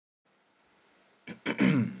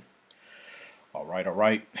All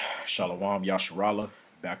right. Shalom, Yasharala.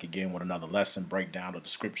 Back again with another lesson breakdown of the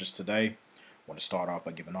scriptures today. I want to start off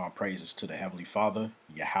by giving all praises to the Heavenly Father,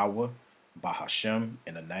 Yahweh, Bahashem,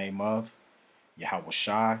 in the name of Yahweh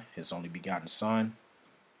Shai, His only begotten Son,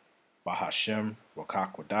 Bahashem,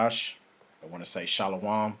 Wakakwadash. I want to say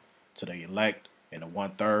Shalom to the elect and the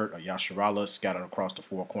 1/3 of Yasharala scattered across the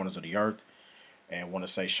four corners of the earth. And I want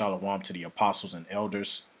to say Shalom to the apostles and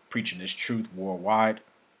elders preaching this truth worldwide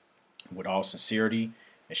with all sincerity,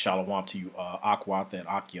 and shalom to you Akwatha and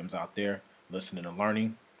Akims out there listening and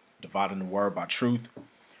learning, dividing the word by truth.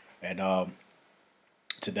 And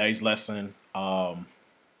today's lesson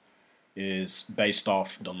is based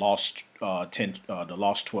off the lost the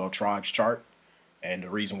lost 12 tribes chart. And the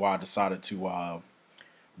reason why I decided to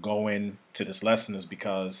go into this lesson is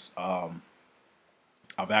because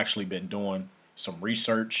I've actually been doing some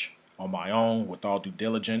research on my own with all due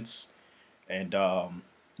diligence, and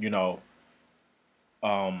you know,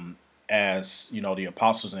 as you know, the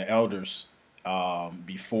apostles and elders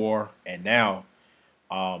before and now,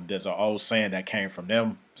 there's an old saying that came from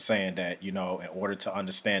them saying that, you know, in order to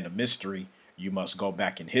understand the mystery, you must go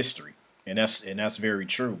back in history. And that's very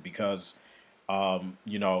true, because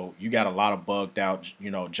you know, you got a lot of bugged out, you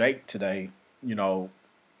know, Jake today, you know,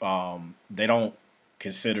 they don't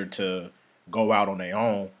consider to go out on their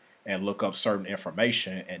own and look up certain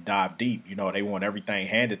information and dive deep. You know, they want everything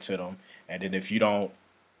handed to them. And then if you don't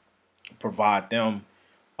provide them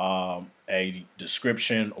a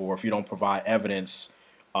description, or if you don't provide evidence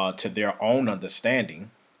to their own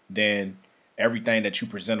understanding, then everything that you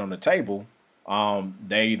present on the table,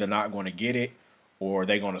 they either not going to get it, or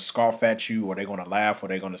they're going to scoff at you, or they're going to laugh, or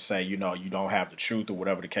they're going to say, you know, you don't have the truth, or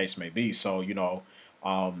whatever the case may be. So, you know,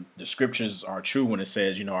 the scriptures are true when it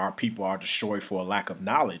says, you know, our people are destroyed for a lack of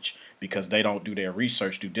knowledge, because they don't do their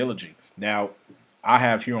research due diligently. Now, I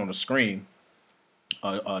have here on the screen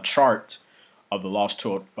a chart of the lost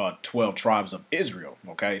 12 tribes of Israel.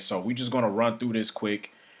 Okay, so we're just going to run through this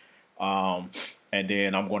quick, and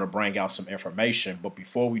then I'm going to bring out some information. But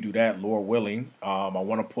before we do that, Lord willing, I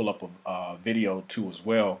want to pull up a video too as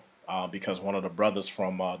well, because one of the brothers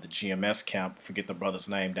from the GMS camp, forget the brother's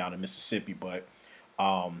name, down in Mississippi, but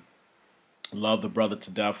love the brother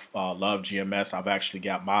to death, love GMS. I've actually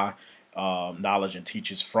got my knowledge and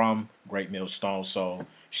teachers from Great Millstone. So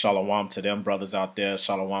shalom to them brothers out there.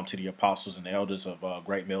 Shalom to the apostles and elders of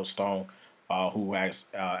Great Millstone, who has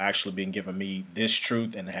actually been giving me this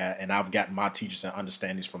truth, and I've gotten my teachers and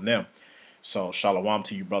understandings from them. So shalom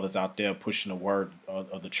to you brothers out there pushing the word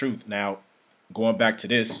of the truth. Now, going back to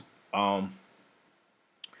this, right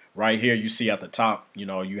here you see at the top, you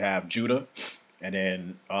know, you have Judah. And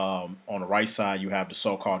then on the right side, you have the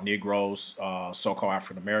so-called Negroes, so-called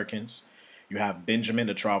African Americans. You have Benjamin,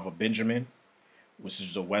 the tribe of Benjamin, which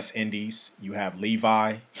is the West Indies. You have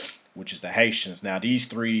Levi, which is the Haitians. Now, these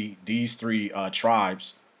three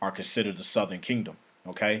tribes are considered the Southern Kingdom,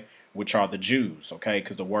 okay, which are the Jews, okay,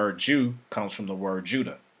 because the word Jew comes from the word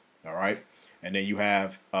Judah, all right. And then you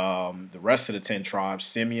have the rest of the 10 tribes: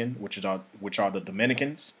 Simeon, which are the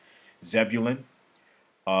Dominicans; Zebulun,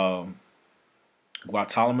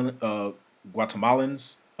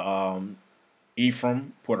 Guatemalans,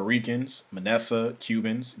 Ephraim, Puerto Ricans; Manasseh,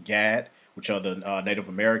 Cubans; Gad, which are the Native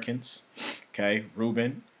Americans, okay,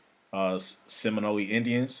 Reuben, Seminole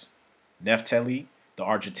Indians; Naphtali, the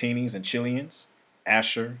Argentines and Chileans;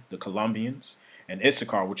 Asher, the Colombians; and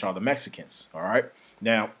Issachar, which are the Mexicans. All right.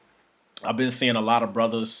 Now, I've been seeing a lot of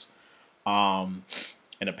brothers in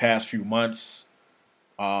the past few months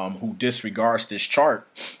who disregards this chart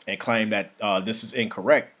and claim that this is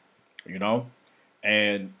incorrect, you know,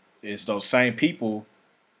 and it's those same people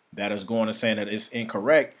that is going to saying that it's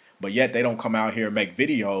incorrect, but yet they don't come out here and make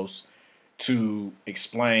videos to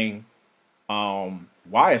explain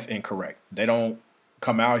why it's incorrect. They don't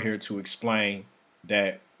come out here to explain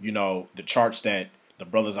that, you know, the charts that the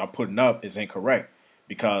brothers are putting up is incorrect,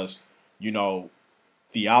 because, you know,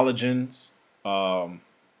 theologians,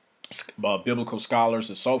 biblical scholars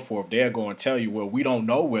and so forth, they're going to tell you, well, we don't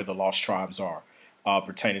know where the lost tribes are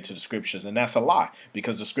pertaining to the scriptures. And that's a lie,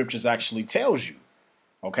 because the scriptures actually tells you,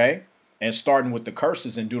 okay? And starting with the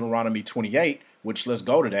curses in Deuteronomy 28, which let's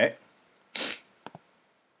go to that.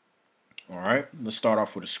 All right, let's start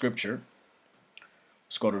off with a scripture.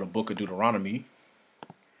 Let's go to the book of Deuteronomy,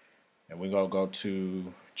 and we're going to go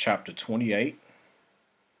to chapter 28.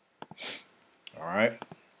 All right.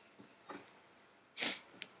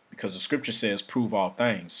 Because the scripture says, prove all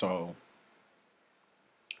things. So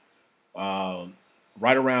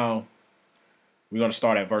right around, we're going to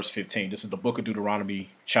start at verse 15. This is the book of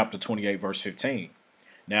Deuteronomy, chapter 28, verse 15.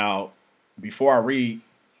 Now, before I read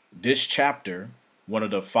this chapter, one of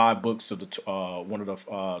the five books of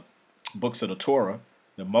the books of the Torah,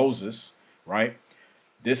 the Moses, right?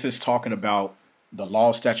 This is talking about the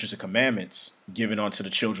law, statutes, and commandments given unto the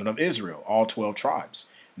children of Israel, all 12 tribes.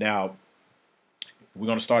 Now, we're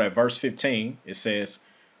going to start at verse 15. It says,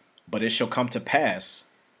 "But it shall come to pass,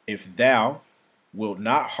 if thou wilt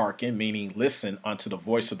not hearken," meaning listen unto the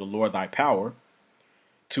voice of the Lord thy power,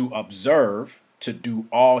 "to observe, to do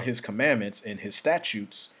all his commandments and his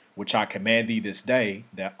statutes, which I command thee this day,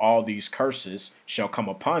 that all these curses shall come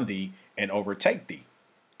upon thee and overtake thee."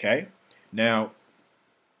 Okay? Now,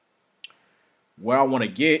 where I want to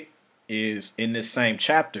get is in this same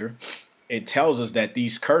chapter, it tells us that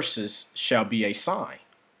these curses shall be a sign.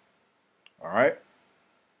 All right?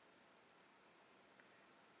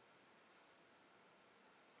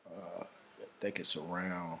 I think it's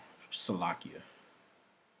around Salakia.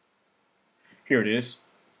 Here it is.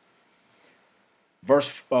 Verse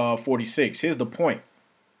 46. Here's the point.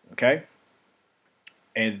 Okay?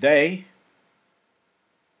 "And they,"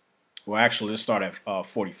 well, actually, let's start at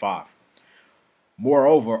 45.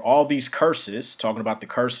 "Moreover, all these curses," talking about the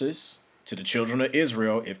curses to the children of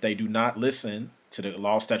Israel, if they do not listen to the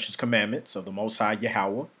law, statutes, commandments of the Most High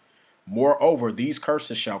Yahweh, "moreover, these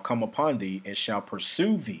curses shall come upon thee and shall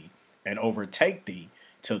pursue thee and overtake thee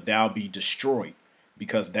till thou be destroyed,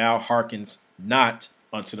 because thou hearkenest not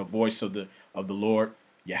unto the voice of the Lord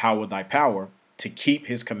Yahweh thy power, to keep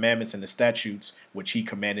his commandments and the statutes which he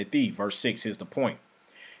commanded thee." Verse 6, here's the point.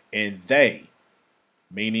 "And they,"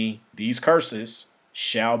 meaning these curses,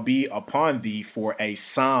 "shall be upon thee for a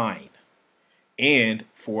sign and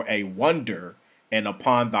for a wonder, and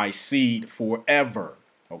upon thy seed forever."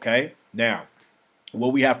 Okay? Now,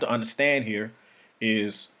 what we have to understand here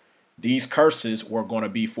is these curses were going to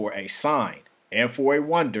be for a sign and for a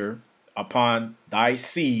wonder upon thy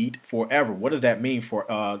seed forever. What does that mean, for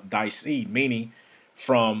thy seed? Meaning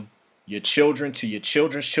from your children to your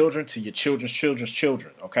children's children to your children's children's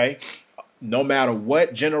children. Okay? No matter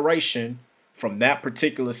what generation from that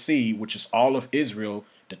particular seed, which is all of Israel,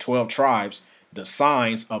 the 12 tribes, the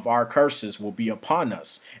signs of our curses will be upon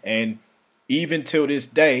us. And even till this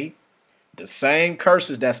day, the same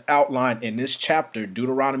curses that's outlined in this chapter,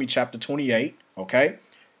 Deuteronomy chapter 28, okay,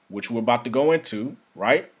 which we're about to go into,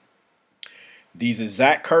 right? These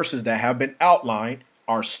exact curses that have been outlined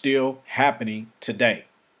are still happening today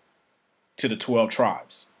to the 12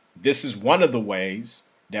 tribes. This is one of the ways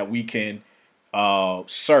that we can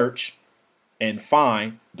search and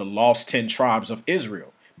find the lost 10 tribes of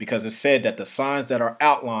Israel, because it said that the signs that are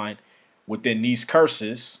outlined within these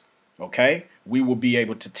curses, okay, we will be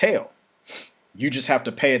able to tell. You just have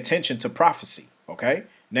to pay attention to prophecy, okay?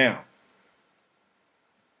 Now,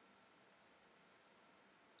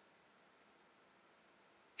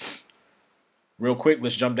 real quick,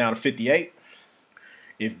 let's jump down to 58.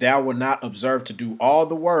 "If thou wilt not observe to do all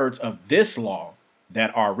the words of this law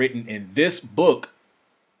that are written in this book,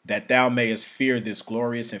 that thou mayest fear this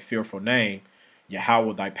glorious and fearful name,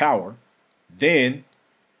 Yahweh thy power, then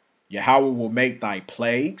Yahweh will make thy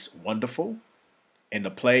plagues wonderful, and the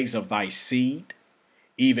plagues of thy seed,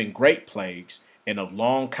 even great plagues, and of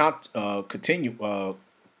long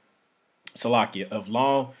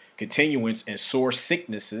continuance, and sore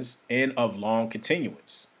sicknesses, and of long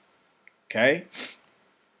continuance." Okay?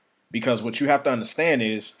 Because what you have to understand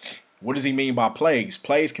is, what does he mean by plagues?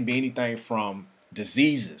 Plagues can be anything from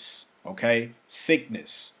diseases, okay,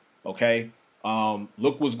 sickness, okay.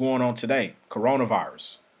 Look what's going on today,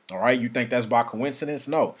 coronavirus. All right, you think that's by coincidence?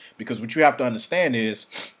 No, because what you have to understand is,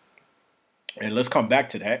 and let's come back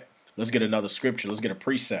to that. Let's get another scripture. Let's get a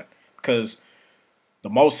precept, because the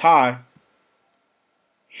Most High,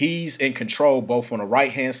 he's in control both on the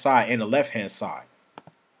right hand side and the left hand side.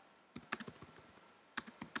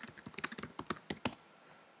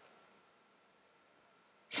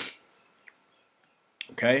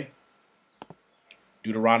 Okay.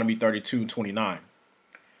 Deuteronomy 32:29.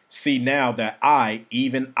 "See now that I,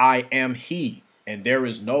 even I, am he, and there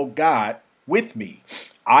is no God with me.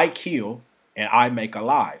 I kill and I make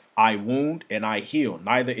alive. I wound and I heal.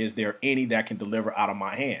 Neither is there any that can deliver out of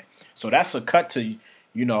my hand." So that's a cut to,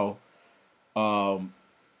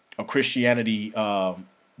 a Christianity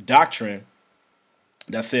doctrine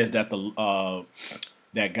that says that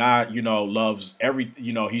that God, loves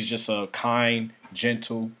he's just a kind,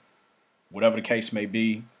 gentle, whatever the case may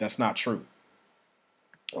be. That's not true.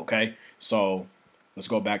 Okay, so let's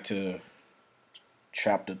go back to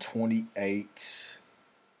chapter 28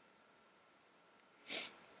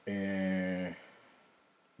 and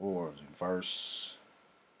or verse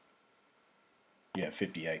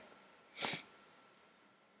 58.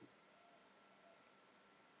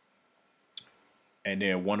 And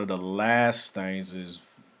then one of the last things is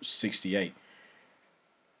 68.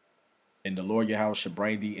 And the Lord your house shall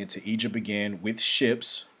bring thee into Egypt again with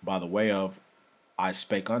ships by the way of I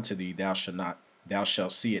spake unto thee, thou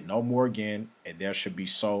shalt see it no more again, and there shall be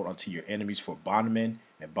sold unto your enemies for bondmen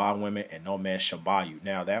and bondwomen, and no man shall buy you.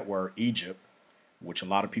 Now that word Egypt, which a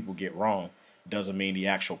lot of people get wrong, doesn't mean the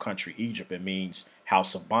actual country Egypt. It means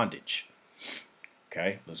house of bondage.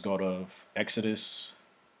 Okay, let's go to Exodus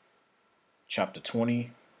chapter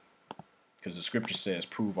 20, because the scripture says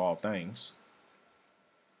prove all things,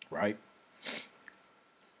 right?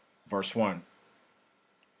 Verse 1.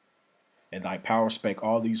 And thy power spake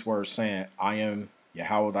all these words, saying, I am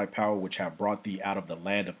Yahweh thy power, which have brought thee out of the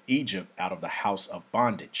land of Egypt, out of the house of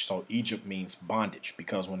bondage. So Egypt means bondage,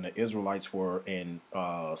 because when the Israelites were in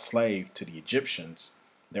slave to the Egyptians,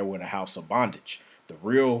 they were in a house of bondage. The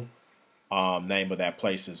real name of that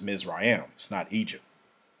place is Mizraim. It's not Egypt.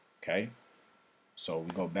 Okay, so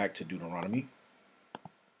we go back to Deuteronomy.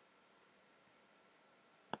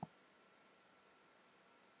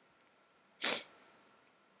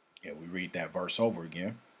 Yeah, we read that verse over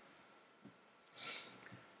again.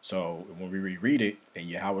 So when we reread it, and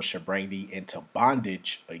Yahweh shall bring thee into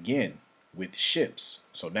bondage again with ships.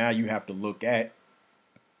 So now you have to look at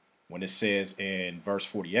when it says in verse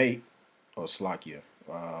 48, or Slakia,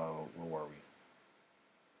 where were we?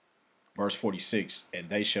 Verse 46, and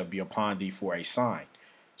they shall be upon thee for a sign.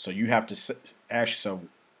 So you have to ask yourself,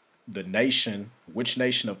 the nation, which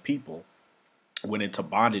nation of people went into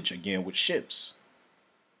bondage again with ships?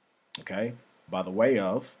 Okay, by the way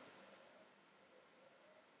of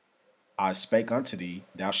I spake unto thee,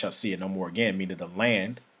 thou shalt see it no more again, meaning the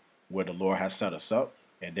land where the Lord has set us up,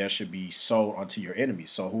 and there should be sold unto your enemies.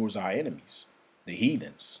 So who is our enemies? The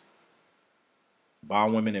heathens,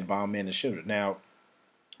 bondwomen and bondmen and children. Now,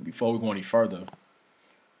 before we go any further,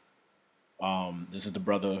 this is the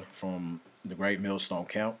brother from the Great Millstone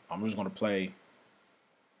Camp. I'm just going to play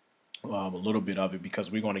a little bit of it, because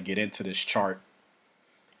we're going to get into this chart,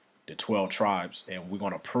 the 12 tribes, and we're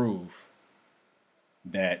going to prove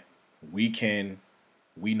that we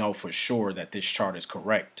know for sure that this chart is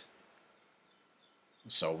correct.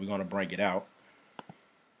 So we're going to bring it out.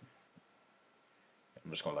 I'm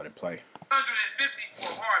just going to let it play. 150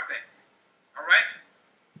 for a hardback. All right?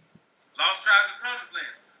 Lost tribes and promised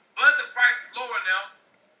lands. But the price is lower now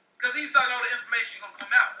because he saw all the information going to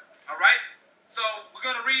come out. All right? So we're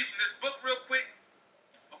going to read from this book real quick.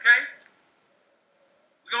 Okay?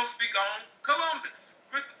 We're going to speak on Columbus,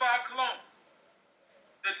 Christopher Columbus,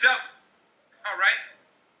 the devil. All right?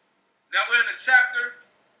 Now we're in a chapter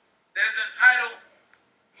that is entitled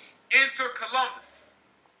Enter Columbus,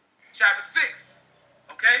 chapter 6.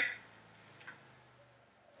 Okay?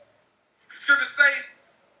 The scriptures say,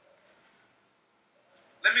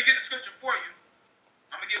 let me get the scripture for you.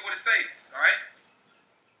 I'm going to get what it says. All right?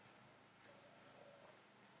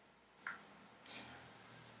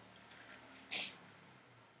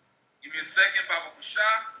 Give me a second, Baba Kusha.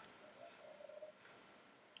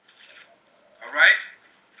 All right?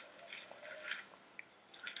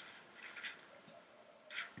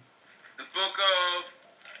 The book of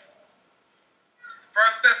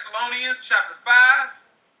 1 Thessalonians chapter 5.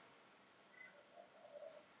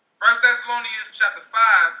 1 Thessalonians chapter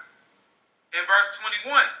 5 and verse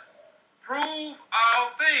 21. Prove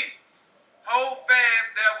all things. Hold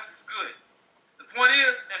fast that which is good. The point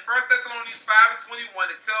is, in 1 Thessalonians 5 and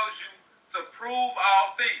 21, it tells you to prove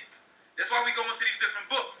all things. That's why we go into these different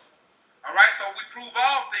books. All right, so we prove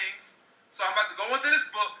all things. So I'm about to go into this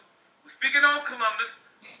book. We're speaking on Columbus.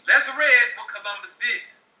 Let's read what Columbus did.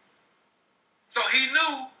 So he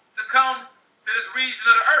knew to come to this region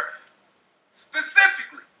of the earth,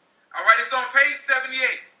 specifically. All right, it's on page 78.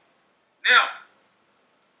 Now,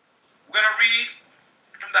 we're going to read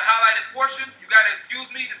from the highlighted portion. You got to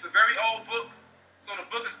excuse me. It's a very old book, so the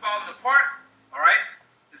book is falling apart. All right,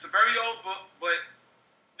 it's a very old book, but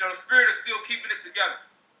you know the Spirit is still keeping it together.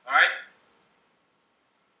 All right.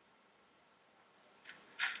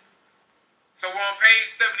 So we're on page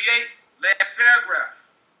 78, last paragraph.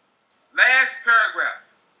 Last paragraph.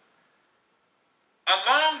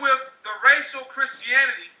 Along with the racial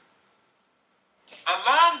Christianity,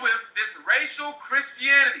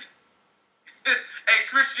 hey,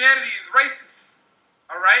 Christianity is racist.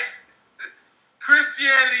 All right?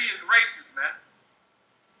 Christianity is racist, man.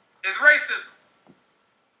 It's racism.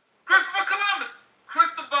 Christopher Columbus,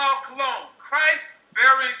 Cristobal Colon,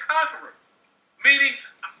 Christ-bearing conqueror. Meaning,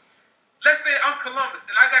 let's say I'm Columbus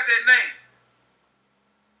and I got that name.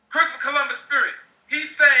 Christopher Columbus spirit.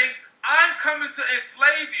 He's saying, I'm coming to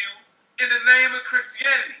enslave you in the name of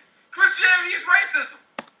Christianity. Christianity is racism.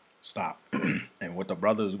 Stop. And what the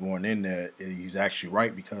brother is going in there, he's actually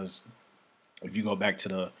right, because if you go back to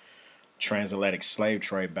the transatlantic slave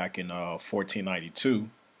trade back in 1492,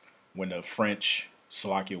 when the French,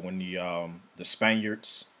 Slovakia, when the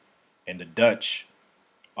Spaniards and the Dutch,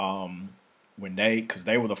 when because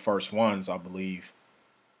they were the first ones, I believe,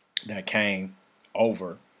 that came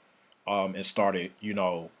over and started,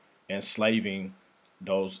 enslaving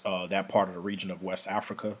those that part of the region of West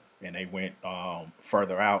Africa, and they went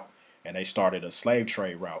further out, and they started a slave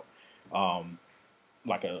trade route, um,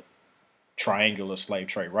 like a triangular slave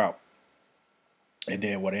trade route. And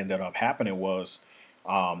then what ended up happening was,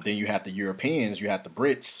 then you had the Europeans, you had the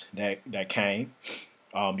Brits that came,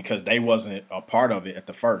 because they wasn't a part of it at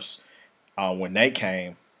the first. When they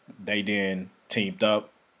came, they then teamed up,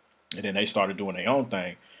 and then they started doing their own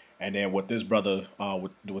thing. And then what this brother,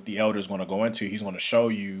 with the elder, is going to go into, he's going to show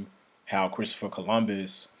you how Christopher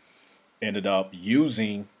Columbus ended up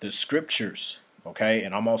using the scriptures. Okay,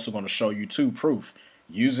 and I'm also going to show you too proof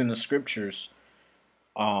using the scriptures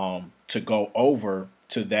to go over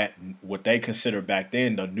to that, what they considered back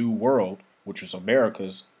then the New World, which was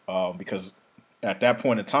America's, because at that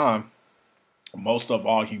point in time, most of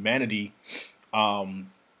all humanity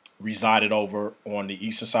resided over on the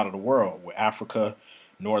eastern side of the world, with Africa,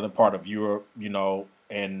 northern part of Europe, and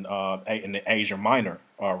in the Asia Minor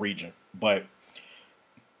region. But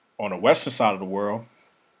on the western side of the world,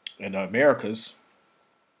 in the Americas,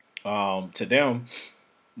 to them,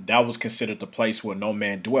 that was considered the place where no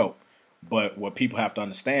man dwelt. But what people have to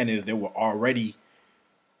understand is there were already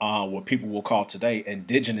what people will call today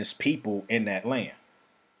indigenous people in that land.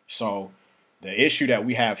 So the issue that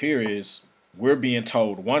we have here is we're being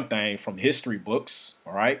told one thing from history books,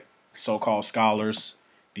 all right, so-called scholars,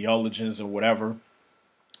 theologians, or whatever.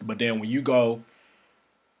 But then when you go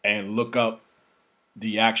and look up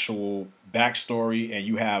the actual backstory, and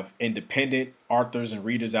you have independent authors and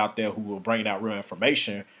readers out there who will bring out real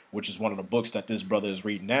information, which is one of the books that this brother is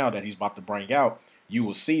reading now that he's about to bring out, you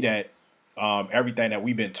will see that everything that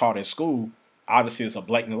we've been taught in school obviously is a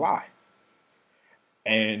blatant lie.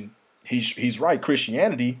 And he's right.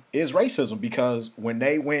 Christianity is racism, because when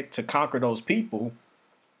they went to conquer those people,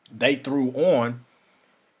 they threw on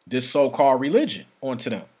this so-called religion onto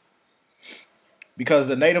them. Because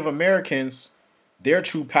the Native Americans, their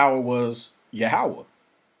true power was Yahweh.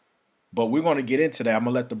 But we're going to get into that. I'm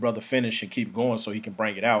going to let the brother finish and keep going so he can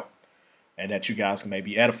bring it out, and that you guys can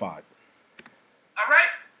maybe edified. All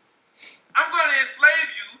right? I'm going to enslave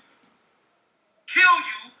you, kill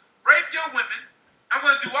you, rape your women. I'm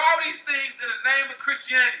going to do all these things in the name of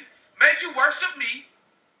Christianity. Make you worship me,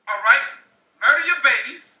 all right? Murder your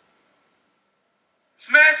babies.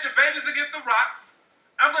 Smash your babies against the rocks.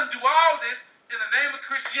 I'm going to do all this in the name of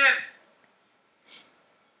Christianity.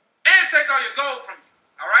 And take all your gold from you,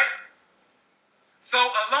 all right? So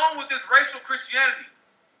along with this racial Christianity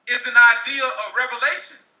is an idea of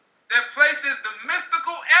revelation that places the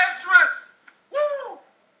mystical Esdras. Woo!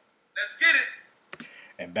 Let's get it.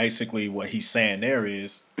 And basically what he's saying there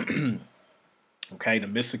is, okay, the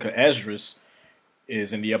mystical Esdras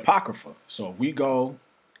is in the Apocrypha. So if we go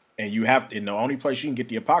and and the only place you can get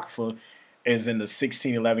the Apocrypha is in the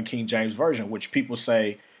 1611 King James Version, which people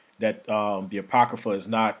say that the Apocrypha is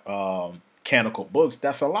not canonical books.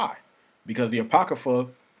 That's a lie, because the Apocrypha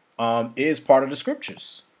is part of the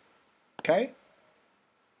scriptures. Okay,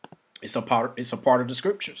 it's a part of the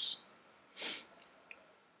scriptures.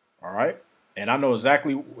 All right, and I know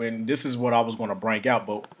exactly when this is what I was going to bring out,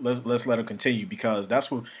 but let's let him continue, because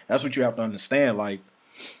that's what you have to understand. Like,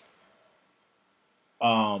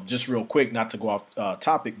 just real quick, not to go off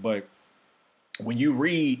topic, but when you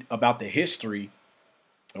read about the history,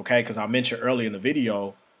 okay, because I mentioned earlier in the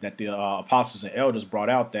video that the apostles and elders brought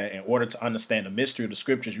out that in order to understand the mystery of the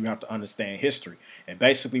scriptures, you have to understand history. And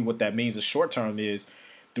basically what that means in short term is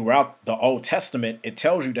throughout the Old Testament, it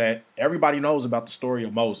tells you that everybody knows about the story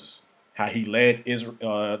of Moses, how he led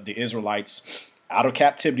the Israelites out of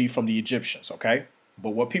captivity from the Egyptians, okay?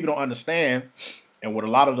 But what people don't understand, and what a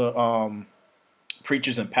lot of the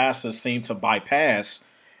preachers and pastors seem to bypass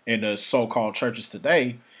in the so-called churches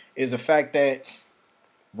today, is the fact that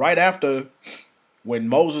right after, when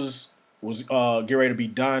Moses was getting ready to be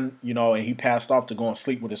done, and he passed off to go and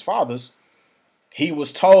sleep with his fathers, he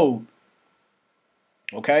was told,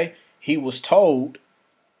 okay,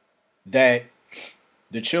 that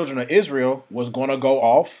the children of Israel was going to go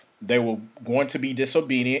off, they were going to be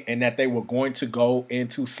disobedient, and that they were going to go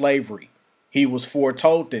into slavery. He was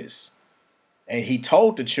foretold this, and he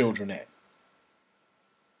told the children that.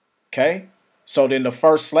 Okay, so then the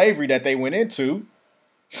first slavery that they went into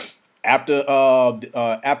after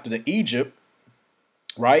the Egypt,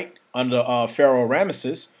 right? Under Pharaoh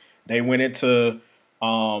Ramesses, they went into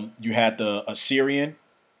you had the Assyrian,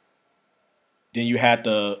 then you had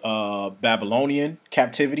the Babylonian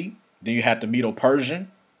captivity, then you had the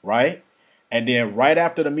Medo-Persian, right? And then right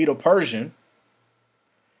after the Medo-Persian,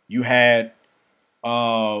 you had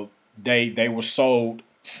they were sold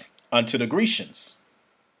unto the Grecians,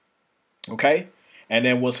 okay? And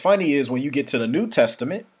then what's funny is when you get to the New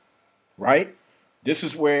Testament, right? This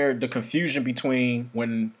is where the confusion between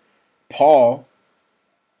when Paul,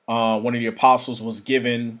 one of the apostles, was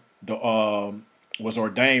given the was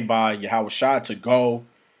ordained by Yahweh Shai to go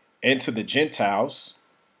into the Gentiles,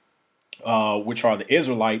 which are the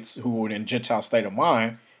Israelites who were in Gentile state of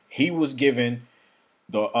mind. He was given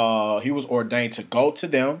he was ordained to go to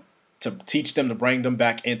them to teach them to bring them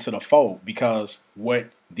back into the fold, because what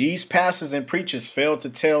these pastors and preachers failed to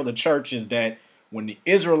tell the church is that when the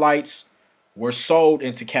Israelites were sold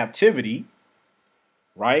into captivity,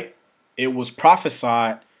 right, it was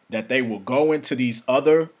prophesied that they will go into these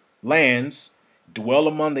other lands, dwell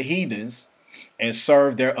among the heathens, and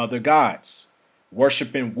serve their other gods,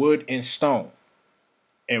 worshiping wood and stone.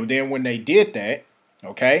 And then when they did that,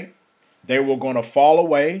 okay, they were going to fall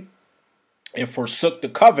away and forsook the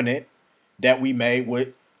covenant that we made with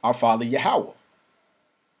our father Yahweh.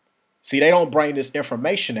 See, they don't bring this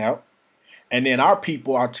information out. And then our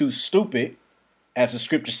people are too stupid. As the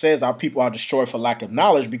scripture says, our people are destroyed for lack of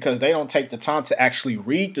knowledge, because they don't take the time to actually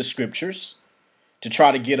read the scriptures to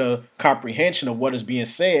try to get a comprehension of what is being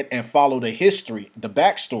said and follow the history, the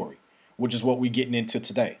backstory, which is what we're getting into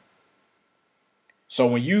today. So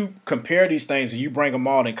when you compare these things and you bring them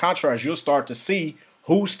all in contrast, you'll start to see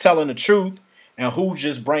who's telling the truth and who's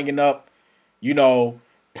just bringing up,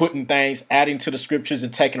 putting things, adding to the scriptures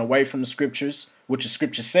and taking away from the scriptures, which the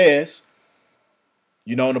scripture says,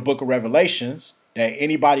 in the book of Revelations, that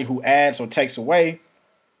anybody who adds or takes away,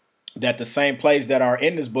 that the same plays that are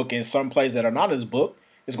in this book and some plays that are not in this book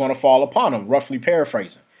is going to fall upon them, roughly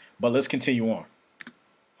paraphrasing. But let's continue on.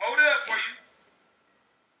 Hold it up for you.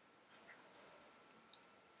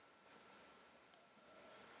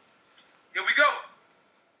 Here we go.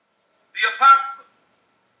 The Apocrypha.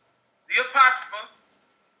 The Apocrypha.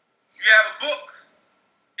 You have a book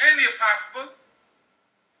in the Apocrypha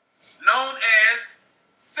known as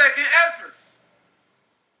Second Esdras.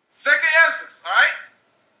 Second Esdras, all right?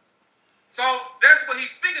 So that's what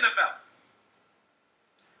he's speaking about.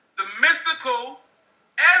 The mystical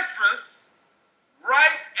Esdras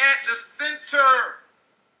right at the center,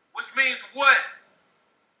 which means what?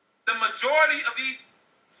 The majority of these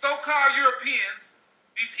so-called Europeans,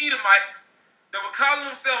 these Edomites, that were calling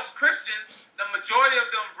themselves Christians, the majority of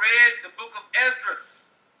them read the book of Esdras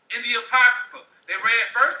in the Apocrypha. They read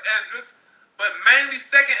first Esdras, but mainly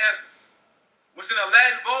second Esdras, which in the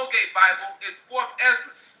Latin Vulgate Bible is fourth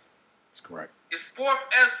Esdras. That's correct. It's fourth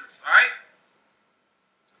Esdras, all right?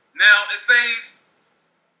 Now, it says,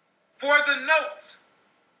 for the note,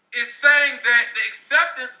 it's saying that the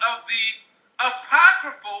acceptance of the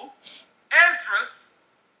apocryphal Esdras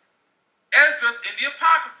in the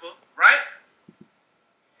Apocrypha, right,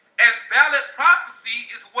 as valid prophecy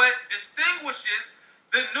is what distinguishes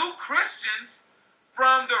the new Christians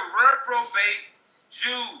from the reprobate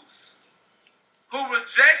Jews who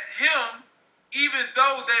reject him even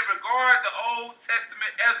though they regard the Old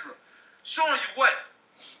Testament Ezra. Showing you what?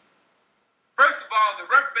 First of all, the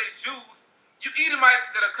reprobate Jews, you Edomites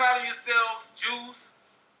that are calling yourselves Jews,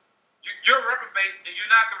 you're reprobates and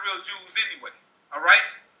you're not the real Jews anyway, all right?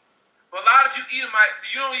 But a lot of you Edomites,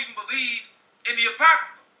 you don't even believe in the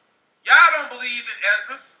Apocrypha. Y'all don't believe in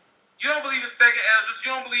Esdras. You don't believe in second Esdras.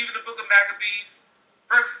 You don't believe in the book of Maccabees,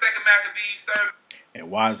 first and second Maccabees, third.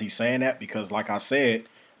 And why is he saying that? Because like I said,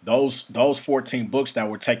 those 14 books that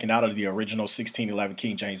were taken out of the original 1611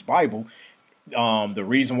 King James Bible, the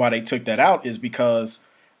reason why they took that out is because,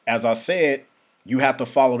 as I said, you have to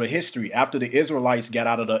follow the history. After the Israelites got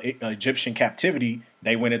out of the Egyptian captivity,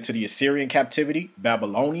 they went into the Assyrian captivity,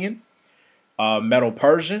 Babylonian,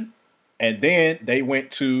 Medo-Persian, and then they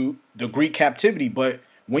went to the Greek captivity. But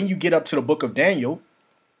when you get up to the book of Daniel,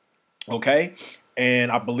 okay,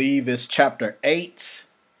 and I believe it's chapter 8.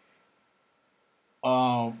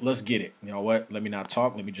 Let's get it. You know what? Let me not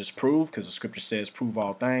talk. Let me just prove, because the scripture says prove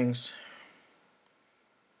all things.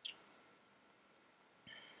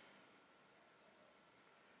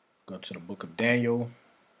 Go to the book of Daniel.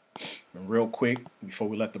 And real quick, before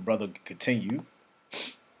we let the brother continue.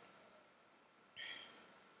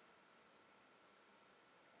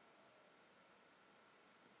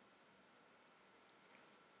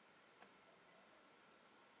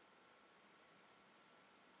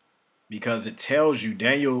 because it tells you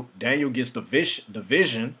Daniel gets the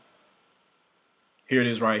vision. Here it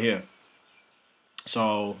is right here.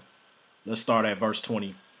 So let's start at verse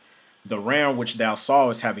 20. The ram which thou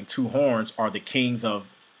sawest having two horns are the kings of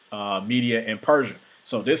Media and Persia.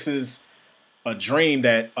 So this is a dream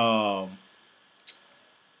that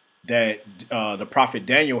the prophet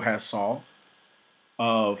Daniel has saw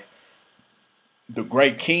of the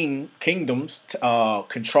great kingdoms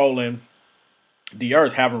controlling the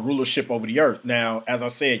earth, having rulership over the earth. Now, as I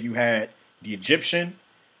said, you had the Egyptian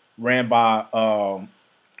ran by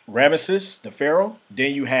Ramesses, the pharaoh.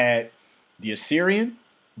 Then you had the Assyrian.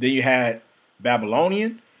 Then you had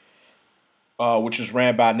Babylonian, which was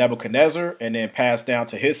ran by Nebuchadnezzar and then passed down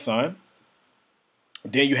to his son.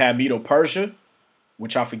 Then you had Medo-Persia,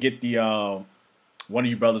 which I forget the one of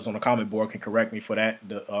you brothers on the comment board can correct me for that,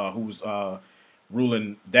 who's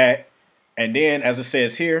ruling that. And then, as it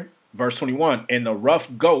says here, verse 21, and the rough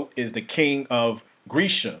goat is the king of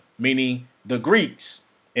Grecia, meaning the Greeks.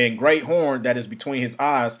 And great horn that is between his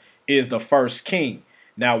eyes is the first king.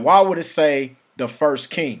 Now, why would it say the first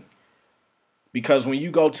king? Because when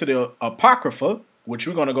you go to the Apocrypha, which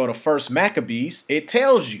we're going to go to First Maccabees, it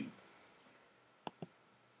tells you.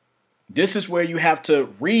 This is where you have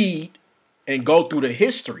to read and go through the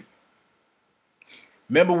history.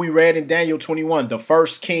 Remember, we read in Daniel 21, the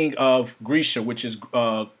first king of Grecia, which is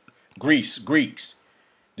Greeks.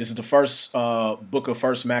 This is the first book of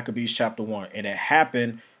First Maccabees, chapter 1. And it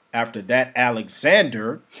happened after that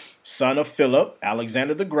Alexander, son of Philip,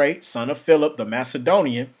 Alexander the Great, son of Philip the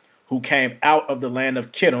Macedonian, who came out of the land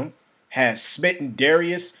of Kittim, had smitten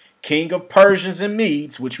Darius, king of Persians and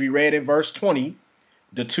Medes, which we read in verse 20,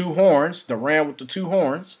 the two horns, the ram with the two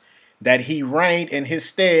horns, that he reigned in his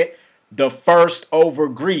stead, the first over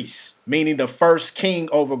Greece, meaning the first king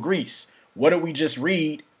over Greece. What did we just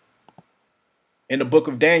read in the book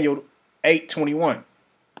of Daniel 8:21?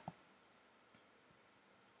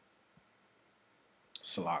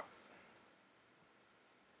 Salak.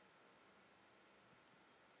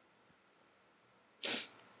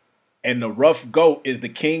 And the rough goat is the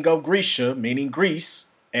king of Grecia, meaning Greece,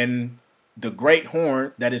 and the great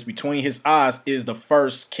horn that is between his eyes is the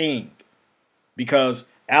first king. Because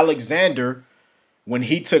Alexander, when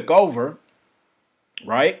he took over,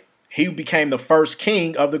 right, he became the first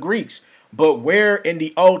king of the Greeks. But where in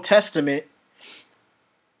the Old Testament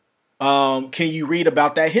can you read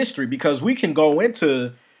about that history? Because we can go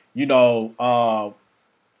into,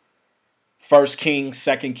 First Kings,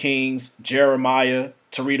 Second Kings, Jeremiah,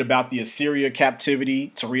 to read about the Assyria captivity,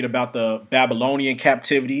 to read about the Babylonian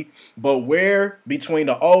captivity. But where between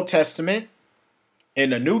the Old Testament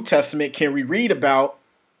and the New Testament can we read about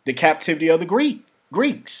the captivity of the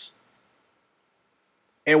Greeks?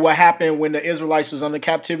 And what happened when the Israelites was under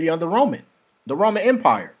captivity under the Roman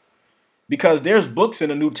Empire? Because there's books in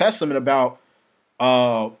the New Testament about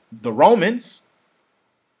the Romans,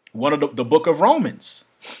 one of the book of Romans.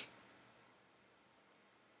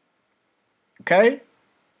 Okay?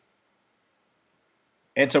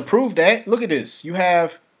 And to prove that, look at this. You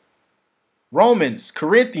have Romans,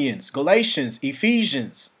 Corinthians, Galatians,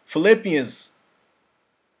 Ephesians, Philippians,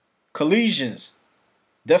 Colossians,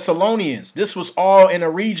 Thessalonians. This was all in a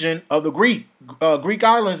region of the Greek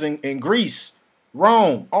islands in Greece,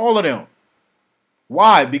 Rome, all of them.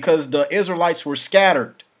 Why? Because the Israelites were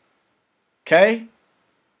scattered. Okay?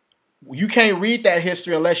 You can't read that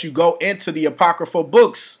history unless you go into the apocryphal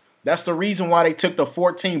books. That's the reason why they took the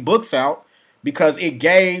 14 books out, because it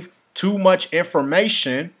gave too much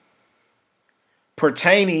information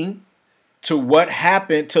pertaining to what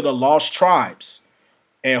happened to the lost tribes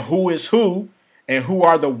and who is who and who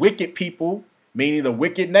are the wicked people, meaning the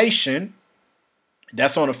wicked nation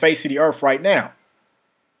that's on the face of the earth right now.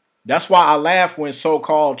 That's why I laugh when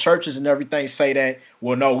so-called churches and everything say that,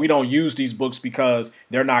 well, no, we don't use these books because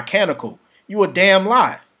they're not canonical. You a damn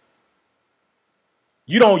lie.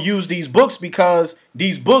 You don't use these books because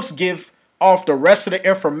these books give off the rest of the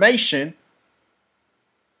information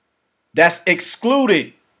that's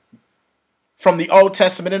excluded from the Old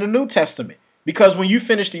Testament and the New Testament. Because when you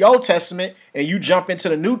finish the Old Testament and you jump into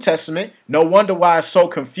the New Testament, no wonder why it's so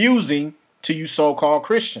confusing to you so-called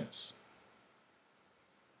Christians.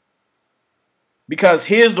 Because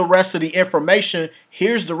here's the rest of the information.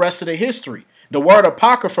 Here's the rest of the history. The word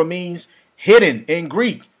apocrypha means hidden in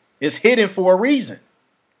Greek. It's hidden for a reason.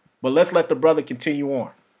 But let's let the brother continue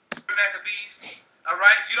on. Maccabees, all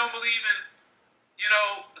right? You don't believe in,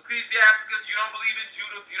 Ecclesiasticus. You don't believe in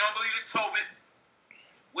Judith. You don't believe in Tobit,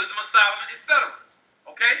 Wisdom of Solomon, etc.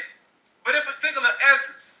 Okay? But in particular,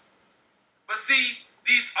 Esdras. But see,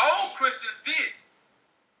 these old Christians did.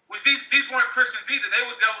 which these weren't Christians either. They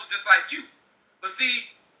were devils just like you. But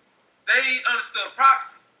see, they understood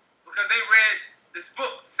prophecy because they read this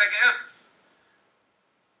book, Second Esdras.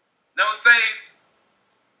 Now it says,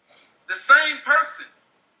 the same person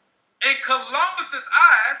in Columbus's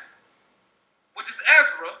eyes, which is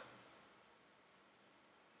Ezra,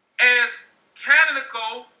 as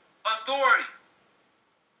canonical authority.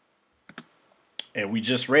 And we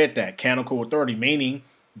just read that canonical authority, meaning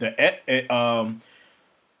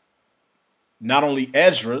not only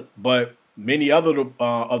Ezra, but many other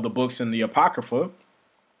of the books in the Apocrypha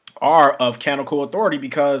are of canonical authority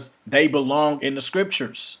because they belong in the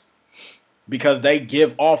scriptures, because they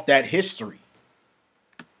give off that history.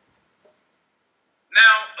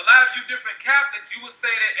 Now, a lot of you different Catholics, you would say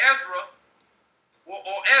that Ezra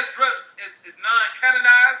or Esdras is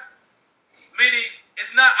non-canonized, meaning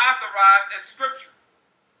it's not authorized as scripture,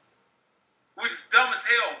 which is dumb as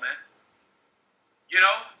hell, man. You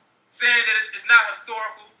know, saying that it's not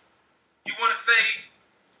historical. You want to say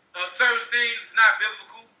certain things is not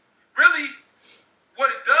biblical. Really, what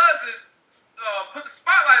it does is put the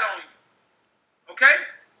spotlight on you. Okay?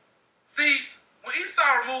 See, when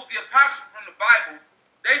Esau removed the Apocrypha from the Bible,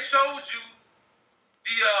 they showed you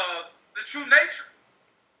the true nature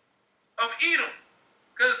of Edom,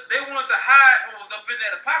 because they wanted to hide what was up in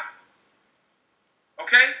that Apocrypha.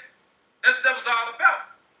 Okay? That's what that was all about.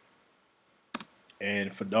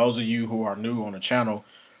 And for those of you who are new on the channel,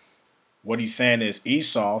 what he's saying is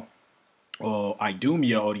Esau, or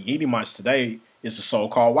Idumea, or the Edomites today, is the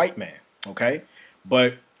so-called white man. Okay?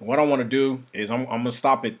 But what I want to do is I'm going to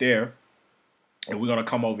stop it there, and we're going to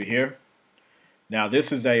come over here. Now,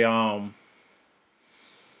 this is a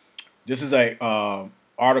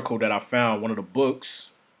article that I found, one of the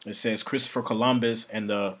books. It says Christopher Columbus and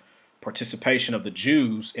the participation of the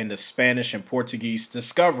Jews in the Spanish and Portuguese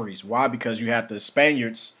discoveries. Why? Because you have the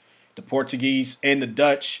Spaniards, the Portuguese, and the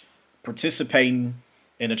Dutch participating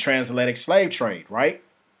in the transatlantic slave trade, right?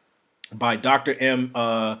 By Dr. M.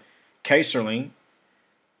 Kayserling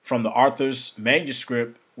from the Arthur's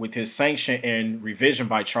manuscript with his sanction and revision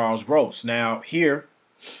by Charles Gross. Now here,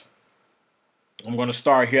 I'm going to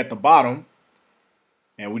start here at the bottom,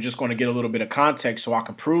 and we're just going to get a little bit of context so I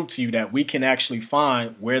can prove to you that we can actually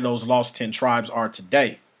find where those lost 10 tribes are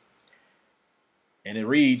today. And it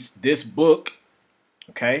reads, this book,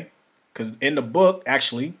 okay, because in the book,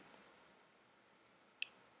 actually,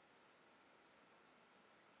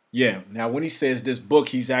 yeah, now when he says this book,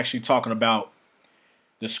 he's actually talking about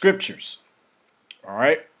the scriptures. All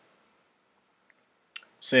right.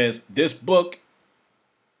 Says this book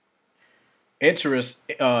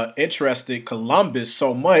interested Columbus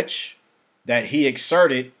so much that he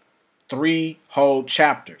excerpted 3 whole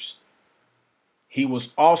chapters. He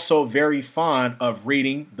was also very fond of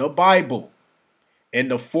reading the Bible. In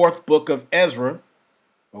the 4th book of Ezra,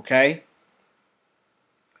 okay,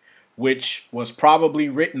 which was probably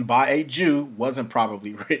written by a Jew, wasn't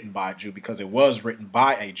probably written by a Jew because it was written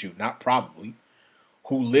by a Jew, not probably,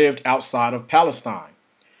 who lived outside of Palestine.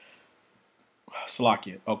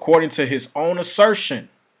 Salakia. According to his own assertion,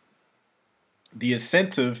 the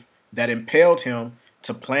incentive that impelled him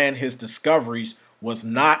to plan his discoveries was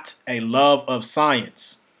not a love of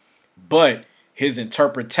science, but his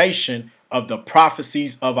interpretation of the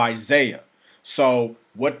prophecies of Isaiah. So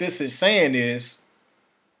what this is saying is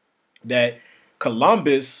that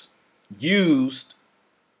Columbus used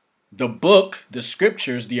the book, the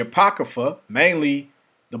scriptures, the Apocrypha, mainly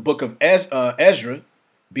the book of Ezra,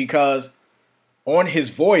 because on his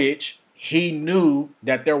voyage, he knew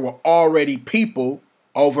that there were already people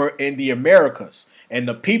over in the Americas. And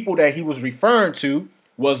the people that he was referring to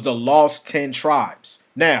was the lost 10 tribes.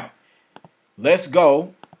 Now, let's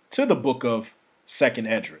go to the book of 2nd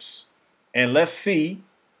Esdras, and let's see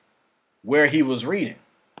where he was reading.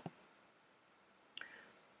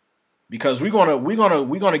 Because we're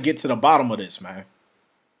gonna get to the bottom of this, man.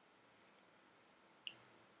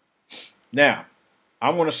 Now, I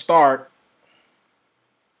want to start.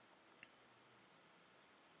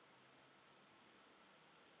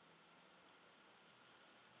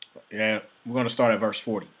 Yeah, we're going to start at verse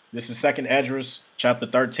 40. This is 2nd Esdras, chapter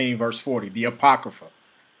 13, verse 40, the Apocrypha.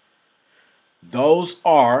 Those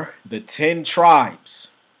are the 10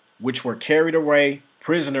 tribes which were carried away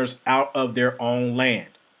prisoners out of their own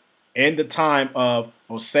land in the time of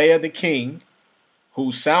Hosea the king,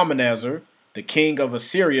 who Salmanasar, the king of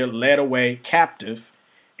Assyria, led away captive,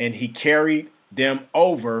 and he carried them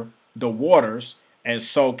over the waters, and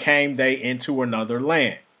so came they into another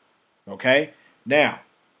land. Okay? Now,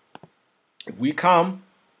 if we come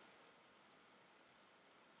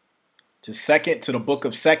to the book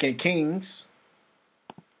of 2nd Kings,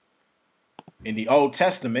 In the Old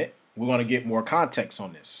Testament, we're going to get more context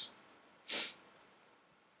on this.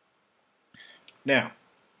 Now,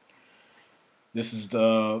 this is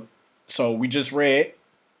so we just read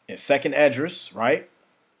in Second Esdras, right?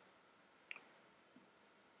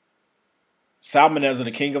 Salmanasar,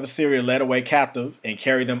 the king of Assyria, led away captive and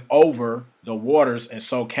carried them over the waters, and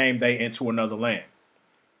so came they into another land.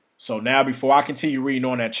 So now, before I continue reading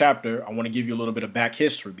on that chapter, I want to give you a little bit of back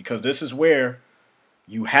history, because this is where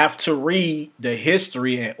you have to read the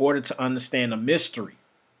history in order to understand the mystery.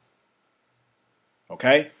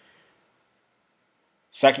 Okay?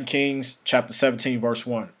 2 Kings chapter 17, verse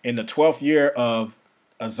 1. In the 12th year of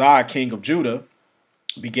Uzziah, king of Judah,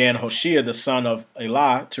 began Hoshea, the son of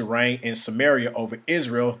Elah, to reign in Samaria over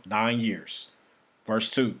Israel 9 years. Verse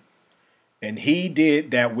 2. And he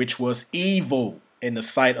did that which was evil in the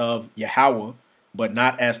sight of Yahweh, but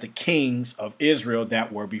not as the kings of Israel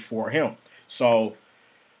that were before him. So,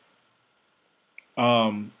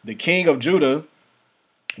 the king of Judah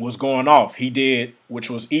was going off. He did which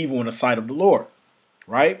was evil in the sight of the Lord.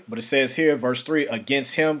 Right? But it says here, verse 3,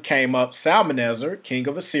 against him came up Salmanasar, king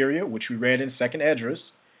of Assyria, which we read in 2nd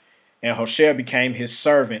Esdras, and Hoshea became his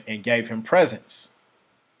servant and gave him presents.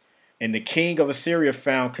 And the king of Assyria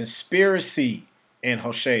found conspiracy in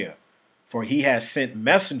Hoshea, for he had sent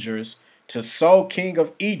messengers to So, king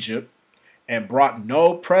of Egypt, and brought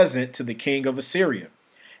no present to the king of Assyria,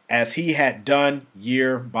 as he had done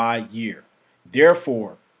year by year.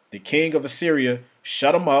 Therefore, the king of Assyria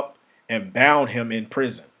shut him up and bound him in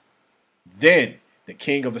prison. Then the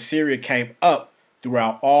king of Assyria came up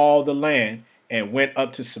throughout all the land and went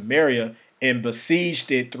up to Samaria and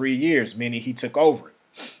besieged it 3 years, meaning he took over it.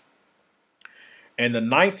 And the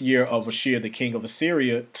 9th year of Hoshea, the king of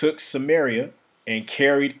Assyria, took Samaria and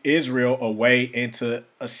carried Israel away into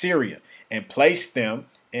Assyria and placed them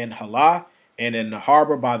in Halah and in the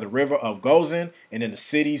harbor by the river of Gozan and in the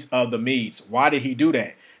cities of the Medes. Why did he do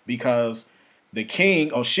that? Because the king,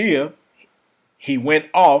 Hoshea, he went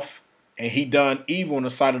off and he done evil in the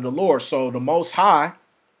sight of the Lord. So the Most High,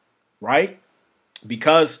 right,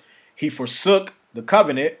 because he forsook the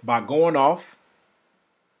covenant by going off,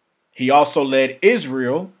 he also led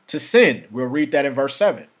Israel to sin. We'll read that in verse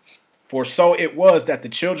 7. For so it was that the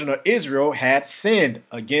children of Israel had sinned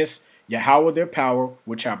against Yahweh their power,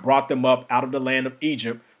 which had brought them up out of the land of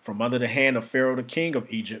Egypt from under the hand of Pharaoh the king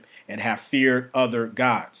of Egypt, and have feared other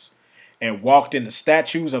gods, and walked in the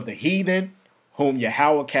statutes of the heathen, whom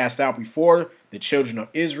Yahweh cast out before the children of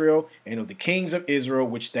Israel, and of the kings of Israel,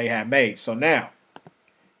 which they had made. So now,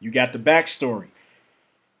 you got the backstory.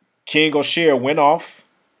 King Hoshea went off,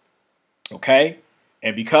 okay?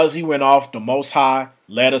 And because he went off, the Most High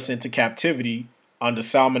led us into captivity under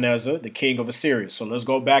Salmanasar, the king of Assyria. So let's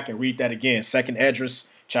go back and read that again. 2nd Esdras,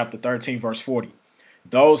 chapter 13, verse 40.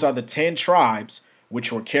 Those are the 10 tribes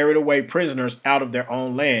which were carried away prisoners out of their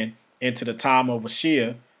own land into the time of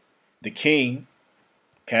Hoshea, the king,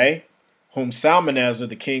 okay, whom Salmanasar,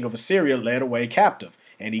 the king of Assyria, led away captive.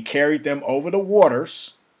 And he carried them over the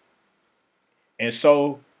waters, and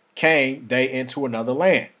so came they into another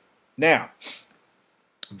land. Now,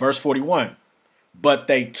 verse 41, but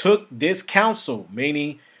they took this counsel,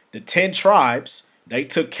 meaning the 10 tribes, they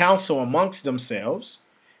took counsel amongst themselves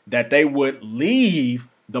that they would leave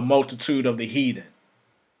the multitude of the heathen,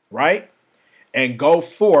 right? And go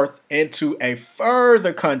forth into a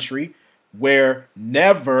further country where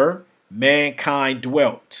never mankind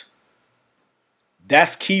dwelt.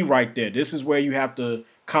 That's key right there. This is where you have to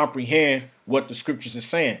comprehend what the scriptures is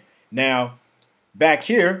saying. Now, back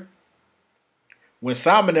here, when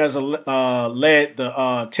Salmanasar led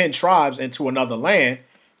the 10 tribes into another land,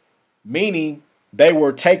 meaning they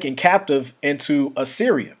were taken captive into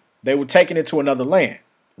Assyria. They were taken into another land,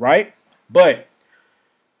 right? But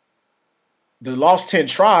the lost 10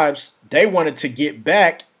 tribes, they wanted to get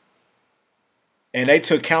back, and they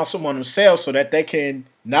took counsel on themselves so that they can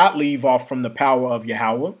not leave off from the power of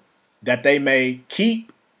Yahweh, that they may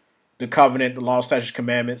keep the covenant, the law, statutes,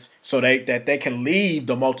 commandments, so that they can leave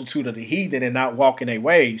the multitude of the heathen and not walk in their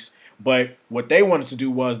ways. But what they wanted to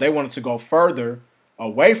do was they wanted to go further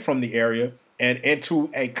away from the area and into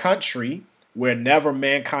a country where never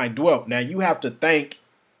mankind dwelt. Now you have to think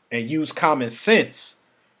and use common sense,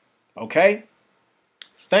 okay?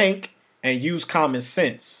 Think and use common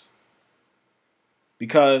sense.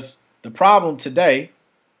 Because the problem today,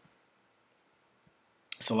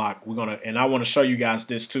 it's a lot. And I want to show you guys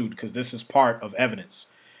this too, because this is part of evidence.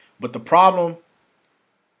 But the problem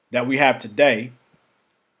that we have today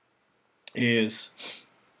is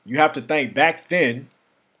you have to think back then,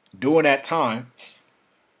 during that time,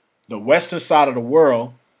 the western side of the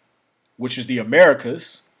world, which is the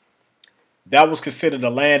Americas, that was considered a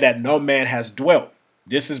land that no man has dwelt.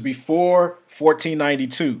 This is before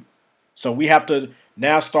 1492. So we have to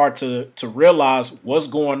now start to realize what's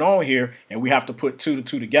going on here, and we have to put two to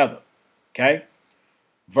two together. Okay?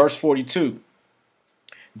 Verse 42.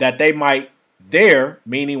 That they might there,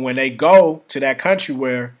 meaning when they go to that country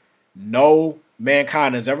where no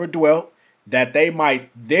mankind has ever dwelt, that they might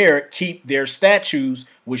there keep their statues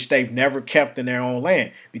which they've never kept in their own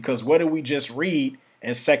land. Because what did we just read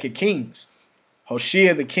in 2 Kings?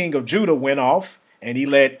 Hoshea, the king of Judah, went off, and he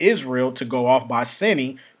led Israel to go off by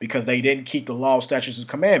sinning because they didn't keep the law, statutes, and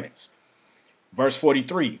commandments. Verse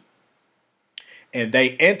 43. And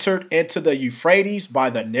they entered into the Euphrates by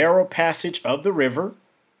the narrow passage of the river.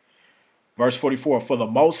 Verse 44. For the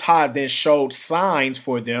Most High then showed signs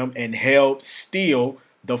for them and held still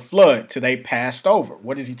the flood till they passed over.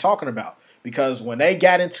 What is he talking about? Because when they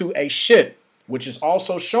got into a ship, which is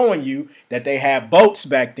also showing you that they had boats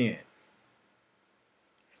back then.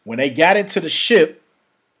 When they got into the ship,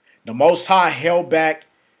 the Most High held back,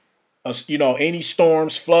 any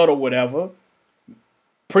storms, flood, or whatever.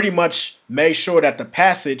 Pretty much made sure that the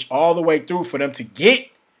passage all the way through for them to get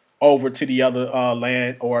over to the other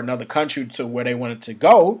land or another country to where they wanted to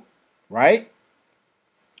go, right?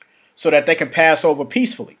 So that they can pass over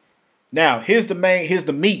peacefully. Now, here's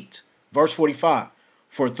the meat. Verse 45.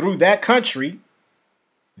 For through that country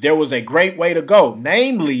there was a great way to go,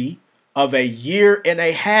 namely of a year and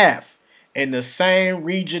a half. And the same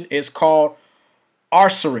region is called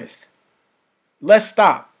Arsareth. Let's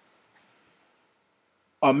stop.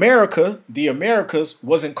 America, the Americas,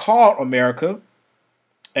 wasn't called America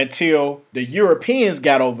until the Europeans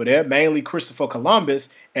got over there, mainly Christopher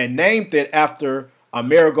Columbus, and named it after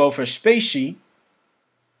Amerigo Vespucci,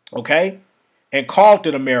 okay, and called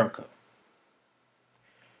it America.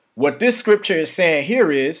 What this scripture is saying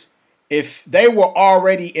here is, if they were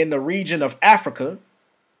already in the region of Africa,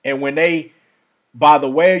 and when they, by the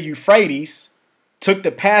way of Euphrates, took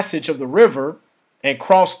the passage of the river and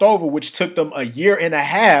crossed over, which took them a year and a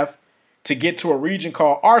half to get to a region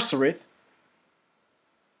called Arsareth,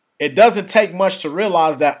 it doesn't take much to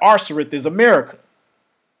realize that Arsareth is America.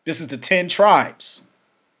 This is the 10 tribes.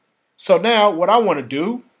 So now what I want to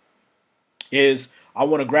do is I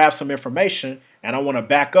want to grab some information and I want to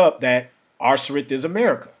back up that Arsareth is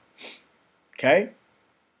America. Okay?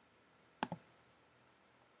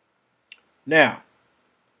 Now,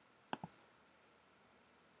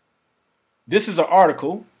 this is an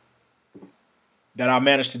article that I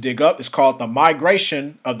managed to dig up. It's called The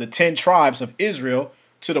Migration of the 10 Tribes of Israel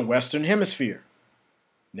to the Western Hemisphere.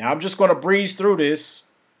 Now, I'm just going to breeze through this,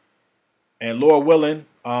 and Lord willing,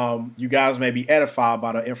 you guys may be edified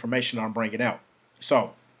by the information I'm bringing out.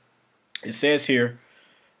 So, it says here,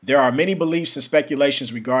 there are many beliefs and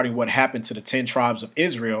speculations regarding what happened to the 10 tribes of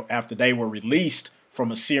Israel after they were released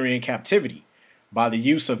from Assyrian captivity. By the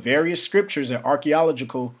use of various scriptures and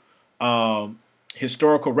archaeological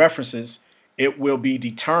historical references, it will be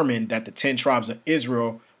determined that the 10 tribes of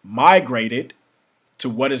Israel migrated to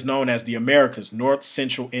what is known as the Americas, North,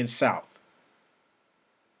 Central, and South.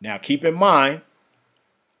 Now, keep in mind,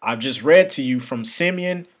 I've just read to you from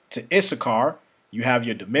Simeon to Issachar. You have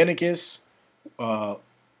your Dominicans,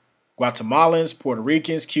 Guatemalans, Puerto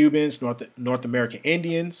Ricans, Cubans, North American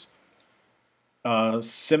Indians,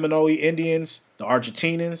 Seminole Indians, the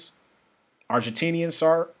Argentinians,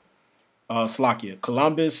 Slovakia,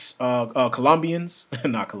 Colombians,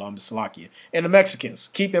 not Columbus, Slovakia, and the Mexicans.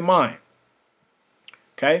 Keep in mind,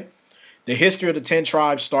 okay, the history of the 10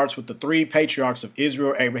 tribes starts with the 3 patriarchs of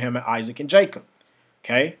Israel, Abraham, and Isaac, and Jacob.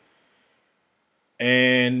 Okay,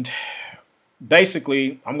 and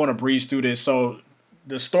basically, I'm going to breeze through this. So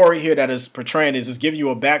the story here that is portraying is giving you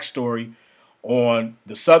a backstory on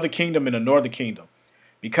the southern kingdom and the northern kingdom.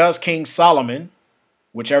 Because King Solomon,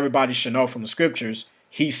 which everybody should know from the scriptures,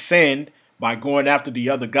 he sinned by going after the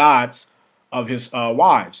other gods of his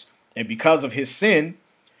wives. And because of his sin,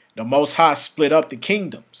 the Most High split up the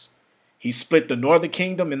kingdoms. He split the northern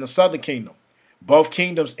kingdom and the southern kingdom. Both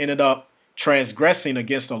kingdoms ended up transgressing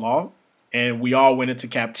against the law, and we all went into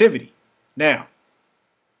captivity. Now,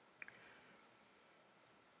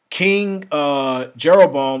 King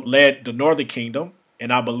Jeroboam led the northern kingdom,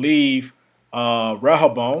 and I believe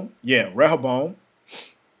Rehoboam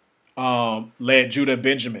led Judah and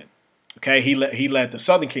Benjamin. Okay, he led the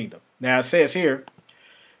southern kingdom. Now it says here,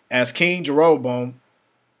 as King Jeroboam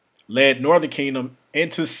led northern kingdom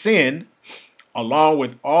into sin, along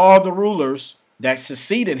with all the rulers that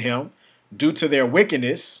succeeded him due to their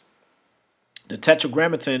wickedness, the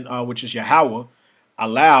Tetragrammaton, which is Yahweh,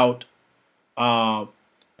 allowed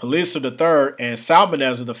Pelizzar III and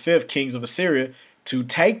Salmanasar V, kings of Assyria, to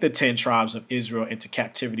take the 10 tribes of Israel into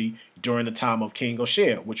captivity during the time of King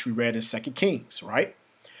Hoshea, which we read in 2 Kings, right?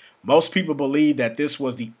 Most people believe that this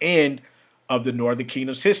was the end of the Northern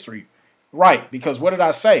Kingdom's history. Right, because what did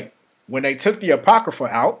I say? When they took the Apocrypha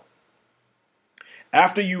out,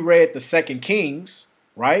 after you read the 2 Kings,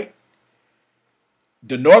 right,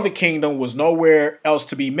 the Northern Kingdom was nowhere else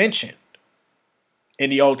to be mentioned in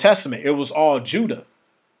the Old Testament. It was all Judah,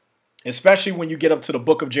 especially when you get up to the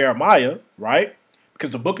book of Jeremiah, right?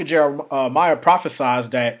 Because the book of Jeremiah prophesies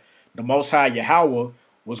that the Most High Yahweh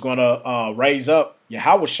was going to raise up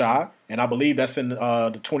Yahushua, and I believe that's in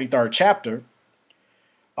the 23rd chapter,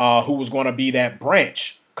 who was going to be that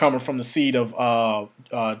branch coming from the seed of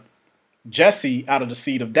Jesse out of the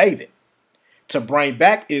seed of David to bring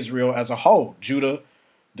back Israel as a whole. Judah,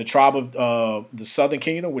 the tribe of the southern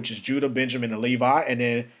kingdom, which is Judah, Benjamin, and Levi, and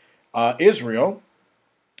then Israel,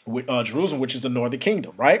 Jerusalem, which is the northern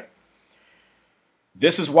kingdom, right?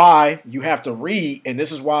 This is why you have to read, and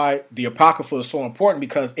this is why the Apocrypha is so important,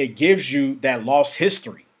 because it gives you that lost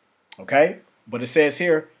history, okay? But it says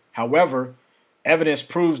here, however, evidence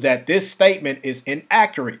proves that this statement is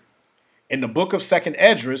inaccurate. In the book of 2nd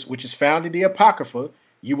Esdras, which is found in the Apocrypha,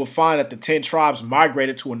 you will find that the 10 tribes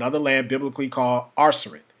migrated to another land biblically called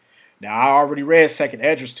Arsareth. Now, I already read 2nd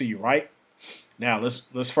Esdras to you, right? Now,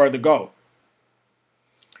 let's further go.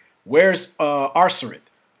 Where's Arsareth?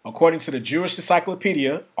 According to the Jewish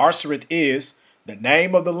Encyclopedia, Arsareth is the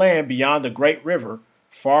name of the land beyond the great river,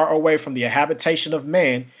 far away from the habitation of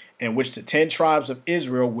man, in which the 10 tribes of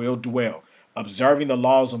Israel will dwell, observing the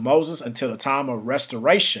laws of Moses until the time of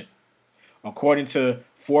restoration. According to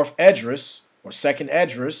 4th Esdras, or 2nd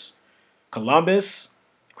Esdras,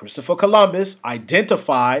 Christopher Columbus,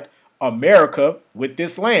 identified America with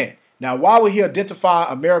this land. Now, why would he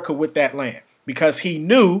identify America with that land? Because he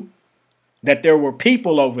knew that there were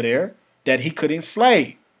people over there that he could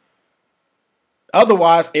enslave.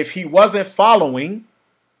 Otherwise, if he wasn't following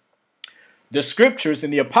the scriptures in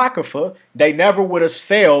the Apocrypha, they never would have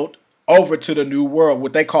sailed over to the New World,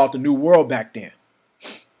 what they called the New World back then.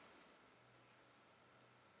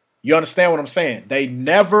 You understand what I'm saying? They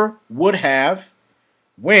never would have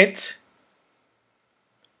went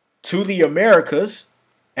to the Americas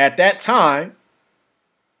at that time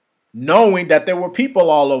knowing that there were people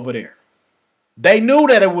all over there. They knew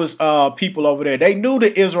that it was people over there. They knew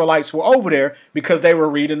the Israelites were over there because they were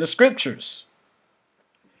reading the scriptures.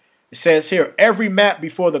 It says here, every map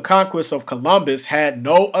before the conquest of Columbus had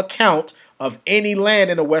no account of any land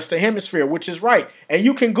in the Western Hemisphere, which is right. And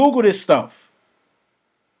you can Google this stuff.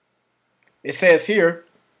 It says here,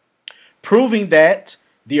 proving that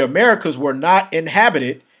the Americas were not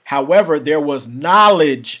inhabited. However, there was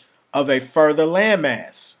knowledge of a further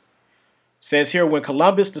landmass. It says here, when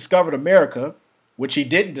Columbus discovered America, which he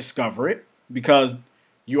didn't discover it because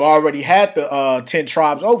you already had the 10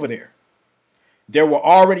 tribes over there. There were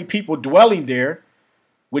already people dwelling there,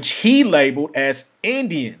 which he labeled as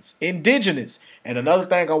Indians, indigenous. And another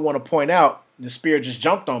thing I want to point out, the spirit just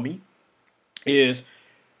jumped on me, is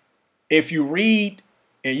if you read,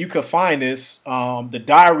 and you can find this, the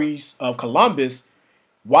diaries of Columbus,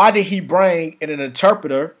 why did he bring in an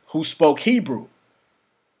interpreter who spoke Hebrew?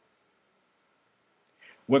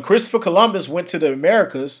 When Christopher Columbus went to the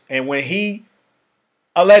Americas and when he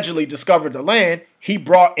allegedly discovered the land, he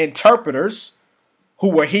brought interpreters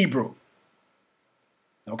who were Hebrew.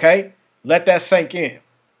 Okay? Let that sink in.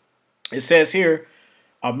 It says here,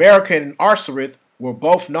 America and Arsareth were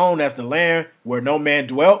both known as the land where no man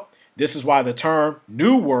dwelt. This is why the term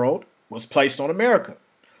New World was placed on America.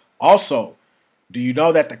 Also, do you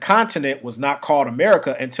know that the continent was not called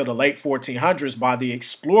America until the late 1400s by the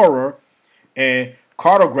explorer and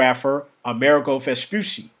cartographer Amerigo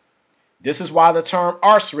Vespucci? This is why the term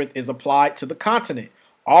Arsareth is applied to the continent,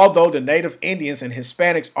 although the native Indians and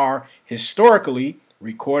Hispanics are historically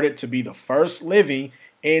recorded to be the first living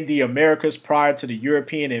in the Americas prior to the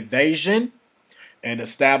European invasion and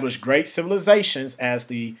established great civilizations as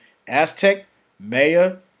the Aztec,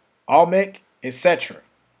 Maya, Olmec, etc.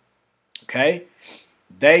 Okay?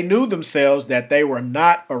 They knew themselves that they were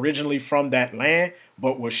not originally from that land,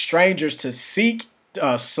 but were strangers to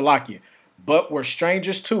but were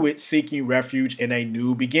strangers to it, seeking refuge in a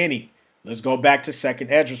new beginning. Let's go back to 2nd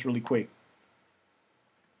Esdras really quick.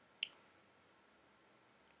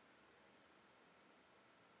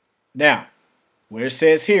 Now, where it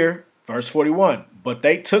says here, verse 41, but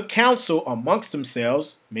they took counsel amongst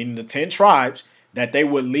themselves, meaning the 10 tribes, that they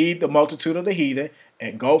would leave the multitude of the heathen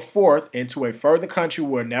and go forth into a further country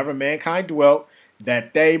where never mankind dwelt,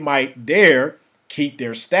 that they might there keep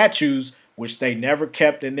their statutes, which they never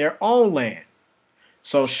kept in their own land.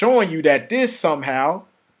 So showing you that this somehow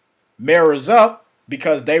mirrors up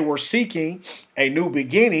because they were seeking a new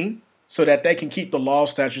beginning so that they can keep the law,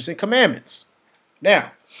 statutes, and commandments.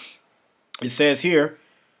 Now, it says here,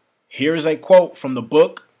 here's a quote from the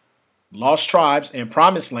book Lost Tribes and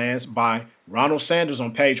Promised Lands by Ronald Sanders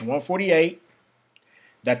on page 148,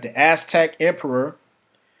 that the Aztec Emperor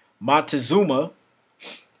Montezuma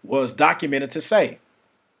was documented to say,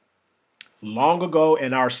 long ago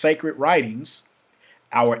in our sacred writings,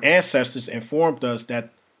 our ancestors informed us that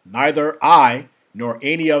neither I nor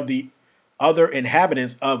any of the other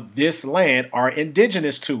inhabitants of this land are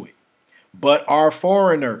indigenous to it, but are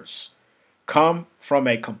foreigners, come from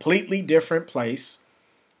a completely different place,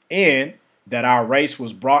 and that our race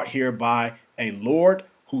was brought here by a lord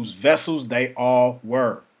whose vessels they all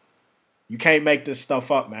were. You can't make this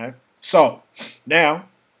stuff up, man. So, now,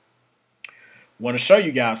 I want to show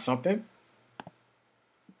you guys something.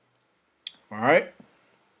 All right.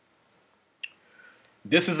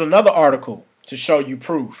 This is another article to show you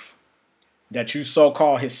proof that you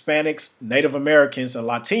so-called Hispanics, Native Americans, and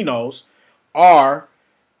Latinos are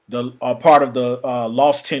part of the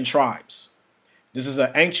lost 10 tribes. This is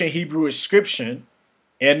an ancient Hebrew inscription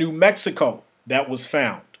in New Mexico that was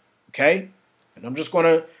found. Okay? And I'm just going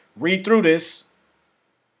to read through this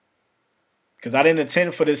because I didn't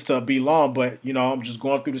intend for this to be long, but, you know, I'm just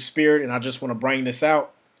going through the spirit and I just want to bring this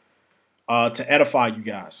out to edify you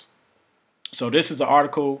guys. So this is an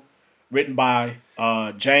article written by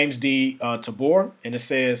James D. Tabor, and it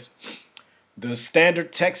says, the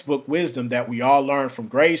standard textbook wisdom that we all learn from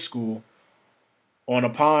grade school on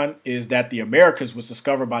upon is that the Americas was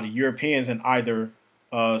discovered by the Europeans in either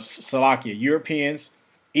Europeans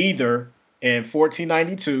either in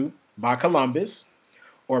 1492 by Columbus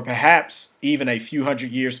or perhaps even a few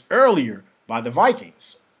hundred years earlier by the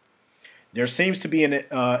Vikings. There seems to be an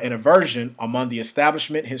aversion among the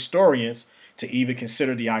establishment historians to even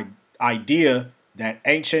consider the idea that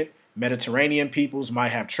ancient Mediterranean peoples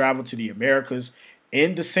might have traveled to the Americas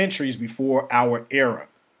in the centuries before our era.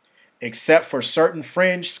 Except for certain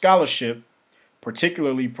fringe scholarship,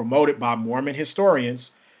 particularly promoted by Mormon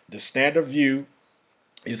historians, the standard view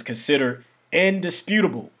is considered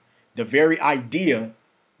indisputable. The very idea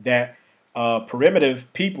that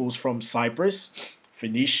primitive peoples from Cyprus,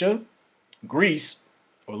 Phoenicia, Greece,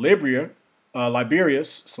 or Liberia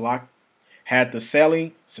had the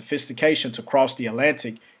sailing sophistication to cross the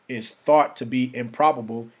Atlantic is thought to be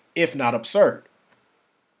improbable, if not absurd.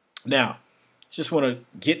 Now, just want to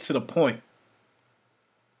get to the point.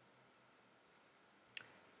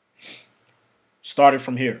 Started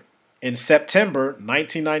from here. In September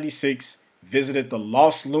 1996, visited the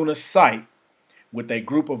Los Lunas site with a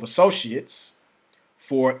group of associates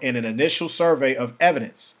for an initial survey of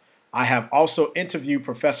evidence. I have also interviewed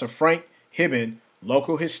Professor Frank Hibben,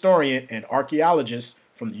 local historian and archaeologist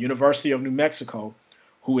from the University of New Mexico,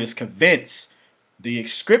 who is convinced the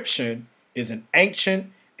inscription is an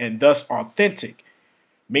ancient and thus authentic,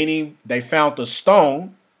 meaning they found the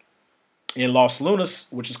stone in Los Lunas,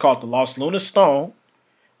 which is called the Los Lunas stone,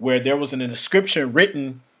 where there was an inscription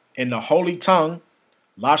written in the holy tongue,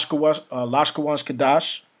 Lashkawansh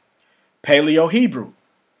Kadash, Paleo-Hebrew.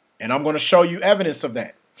 And I'm going to show you evidence of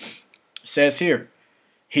that. It says here,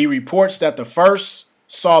 he reports that the first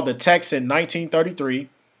saw the text in 1933.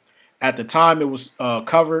 At the time, it was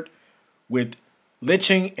covered with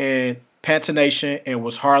liching and patination and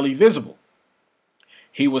was hardly visible.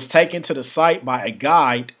 He was taken to the site by a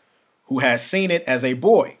guide who had seen it as a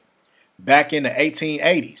boy back in the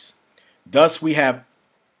 1880s. Thus, we have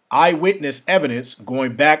eyewitness evidence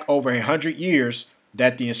going back over 100 years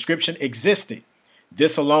that the inscription existed.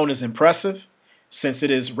 This alone is impressive, since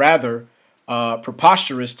it is rather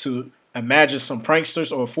preposterous to imagine some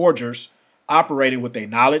pranksters or forgers operating with a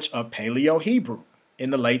knowledge of Paleo-Hebrew in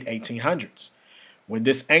the late 1800s, when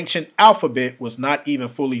this ancient alphabet was not even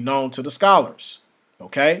fully known to the scholars.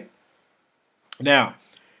 Okay? Now,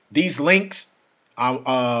 these links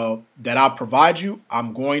that I provide you,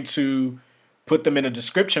 I'm going to put them in the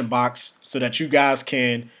description box so that you guys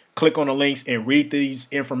can click on the links and read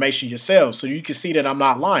these information yourselves so you can see that I'm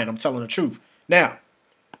not lying. I'm telling the truth. Now,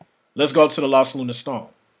 let's go to the Los Lunas stone.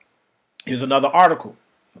 Here's another article.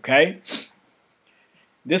 Okay?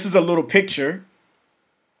 This is a little picture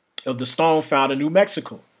of the stone found in New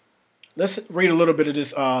Mexico. Let's read a little bit of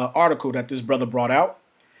this article that this brother brought out.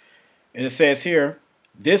 And it says here,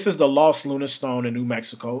 this is the Los Lunas stone in New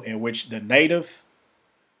Mexico, in which the native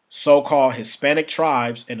so-called Hispanic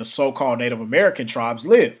tribes and the so-called Native American tribes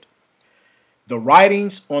lived. The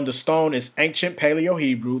writings on the stone is ancient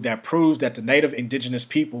Paleo-Hebrew that proves that the native indigenous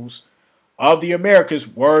peoples of the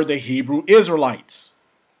Americas were the Hebrew Israelites.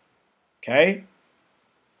 Okay?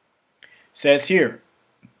 Says here,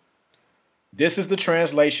 this is the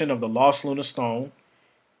translation of the lost lunar stone.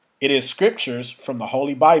 It is scriptures from the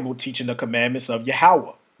Holy Bible teaching the commandments of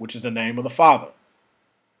Yahweh, which is the name of the Father.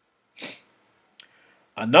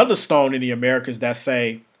 Another stone in the Americas that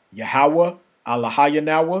say Yahweh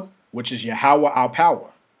Allahayanawa, which is Yahweh our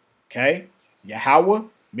power. Okay? Yahweh,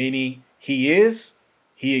 meaning he is,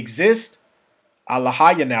 he exists.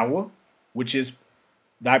 Allahayanawa, which is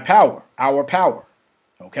thy power, our power.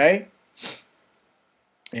 Okay?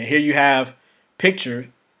 And here you have picture,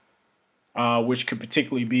 which could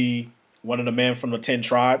particularly be one of the men from the 10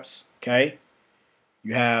 tribes. Okay?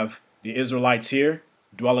 You have the Israelites here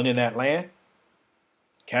dwelling in that land.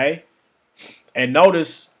 Okay? And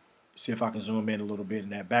notice, see if I can zoom in a little bit in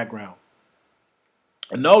that background.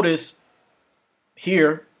 And notice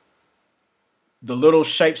here the little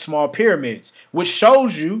shaped small pyramids, which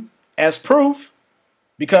shows you as proof,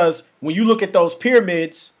 because when you look at those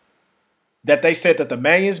pyramids that they said that the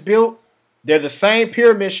Mayans built, they're the same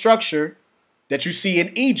pyramid structure that you see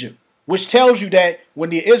in Egypt, which tells you that when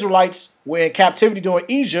the Israelites were in captivity during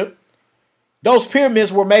Egypt, those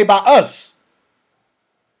pyramids were made by us.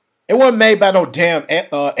 It wasn't made by no damn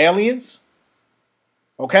aliens.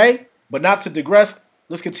 Okay? But not to digress,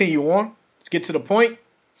 let's continue on. Let's get to the point.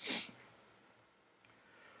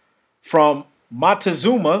 From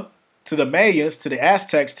Montezuma to the Mayans to the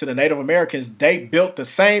Aztecs to the Native Americans, they built the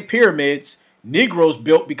same pyramids Negroes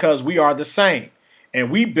built because we are the same. And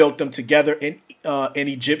we built them together in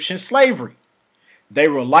Egyptian slavery. They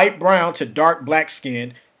were light brown to dark black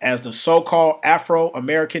skinned, as the so-called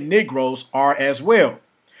Afro-American Negroes are as well.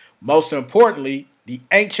 Most importantly, the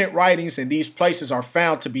ancient writings in these places are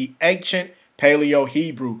found to be ancient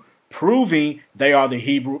Paleo-Hebrew, proving they are the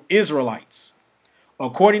Hebrew Israelites.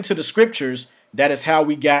 According to the scriptures, that is how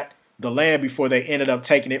we got the land before they ended up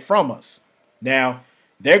taking it from us. Now,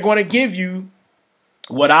 they're going to give you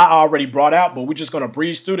what I already brought out, but we're just going to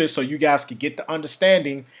breeze through this so you guys can get the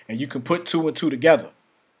understanding and you can put 2 and 2 together.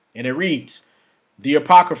 And it reads, the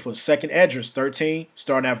Apocrypha, 2nd Esdras 13,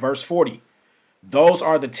 starting at verse 40. Those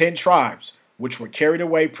are the 10 tribes which were carried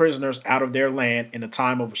away prisoners out of their land in the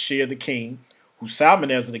time of Ashur the king, who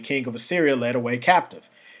Salmanasar the king of Assyria led away captive.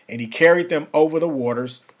 And he carried them over the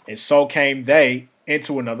waters, and so came they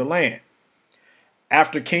into another land.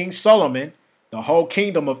 After King Solomon, the whole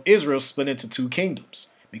kingdom of Israel split into 2 kingdoms,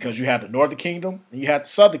 because you had the northern kingdom and you had the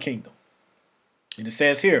southern kingdom. And it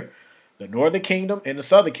says here, the northern kingdom and the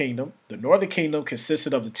southern kingdom. The northern kingdom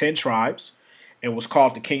consisted of the 10 tribes and was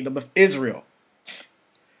called the kingdom of Israel,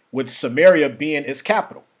 with Samaria being its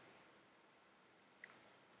capital.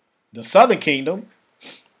 The southern kingdom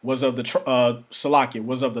was of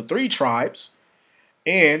the 3 tribes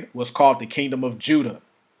and was called the kingdom of Judah,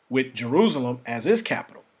 with Jerusalem as its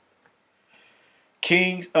capital.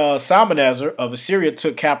 King Salmanasar of Assyria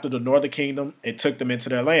took captive the northern kingdom and took them into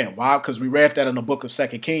their land. Why? Because we read that in the book of 2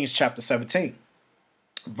 Kings chapter 17,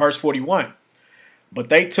 verse 41. But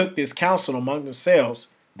they took this counsel among themselves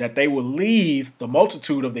that they would leave the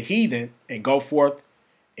multitude of the heathen and go forth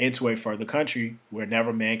into a further country where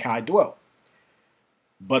never mankind dwelt.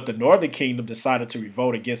 But the northern kingdom decided to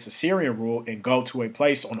revolt against Assyrian rule and go to a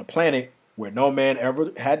place on a planet where no man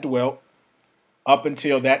ever had dwelt up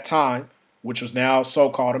until that time, which was now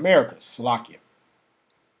so-called America, Salakia.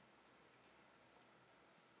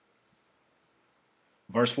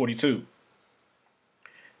 Verse 42.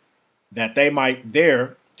 That they might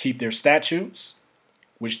there keep their statutes,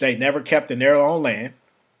 which they never kept in their own land,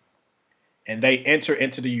 and they enter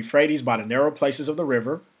into the Euphrates by the narrow places of the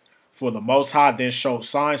river, for the Most High then showed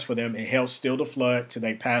signs for them and held still the flood till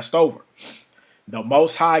they passed over. The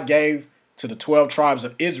Most High gave to the 12 tribes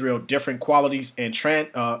of Israel different qualities and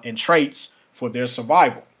traits for their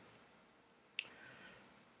survival.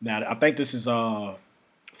 Now, I think this is 1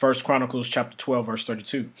 Chronicles chapter 12, verse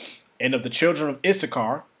 32. And of the children of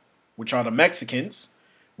Issachar, which are the Mexicans,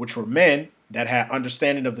 which were men that had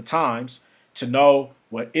understanding of the times, to know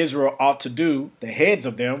what Israel ought to do, the heads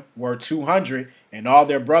of them were 200, and all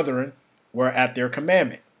their brethren were at their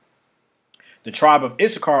commandment. The tribe of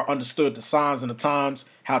Issachar understood the signs and the times,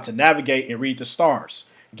 how to navigate and read the stars.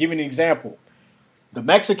 Give you an example. The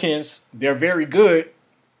Mexicans, they're very good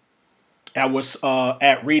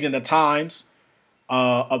at reading the times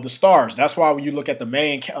of the stars. That's why when you look at the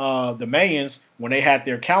Mayans, when they had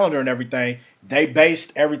their calendar and everything, they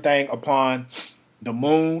based everything upon the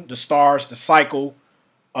moon, the stars, the cycle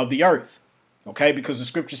of the earth. Okay, because the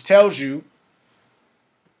scriptures tells you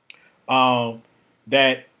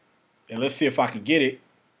that, and let's see if I can get it.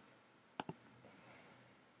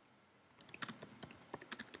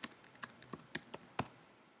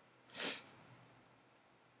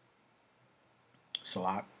 It's a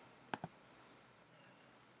lot.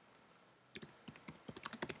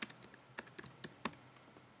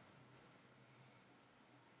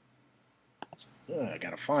 I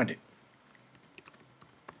gotta find it.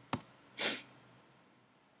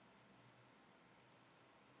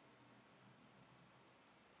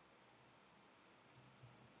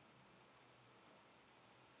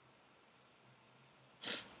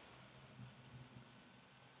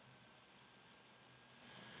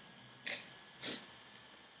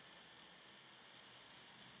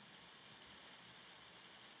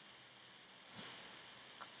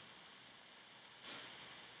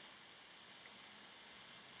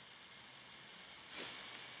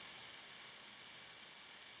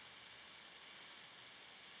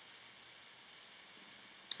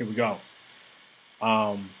 Here we go.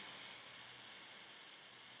 Um,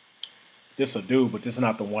 this a dude, but this is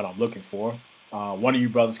not the one I'm looking for. One of you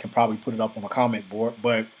brothers can probably put it up on a comment board,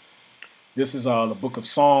 but this is the book of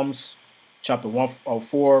Psalms, chapter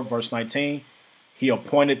 104, verse 19. He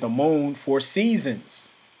appointed the moon for seasons.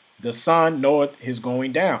 The sun knoweth his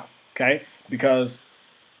going down. Okay? Because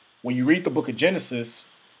when you read the book of Genesis,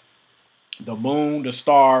 the moon, the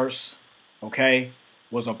stars, okay,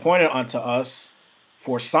 was appointed unto us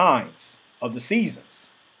for signs of the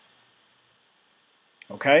seasons.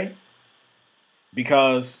 Okay?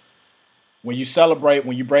 Because when you celebrate,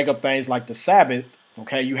 when you break up things like the Sabbath,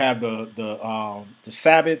 okay, you have the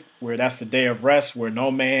Sabbath, where that's the day of rest, where no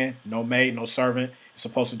man, no maid, no servant is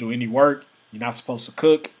supposed to do any work. You're not supposed to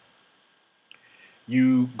cook.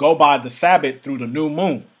 You go by the Sabbath through the new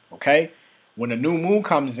moon, okay? When the new moon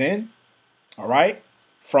comes in, all right,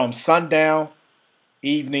 from sundown,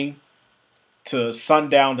 evening, to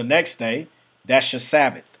sundown the next day, that's your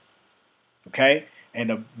Sabbath, okay?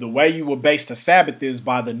 And the way you will base the Sabbath is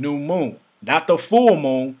by the new moon, not the full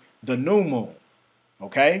moon, the new moon,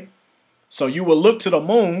 okay? So you will look to the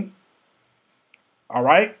moon, all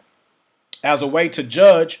right, as a way to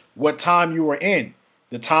judge what time you are in,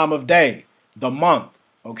 the time of day, the month,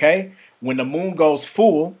 okay? When the moon goes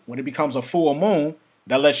full, when it becomes a full moon,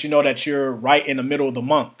 that lets you know that you're right in the middle of the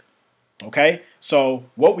month, okay? So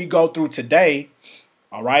what we go through today,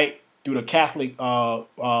 all right, through the Catholic,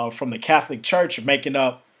 from the Catholic Church making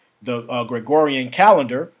up the Gregorian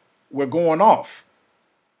calendar, we're going off,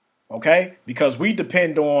 okay? Because we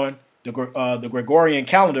depend on the Gregorian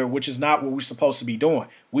calendar, which is not what we're supposed to be doing.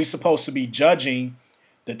 We're supposed to be judging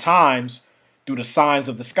the times through the signs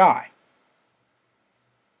of the sky,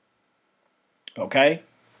 okay?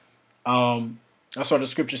 That's what the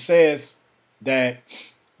scripture says, that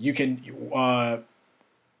you can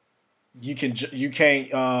you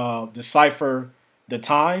can't decipher the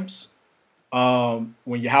times. When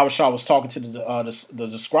Yahushua was talking to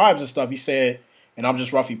the scribes and stuff, he said, and I'm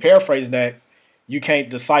just roughly paraphrasing, that you can't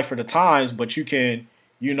decipher the times, but you can,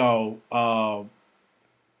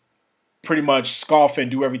 pretty much scoff and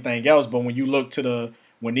do everything else. But when you look to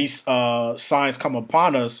when these signs come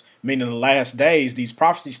upon us, meaning the last days, these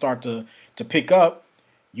prophecies start to pick up,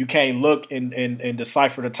 you can't look and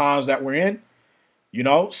decipher the times that we're in,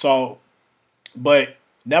 So, but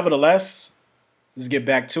nevertheless, let's get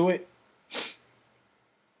back to it.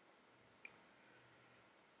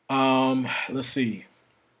 Let's see.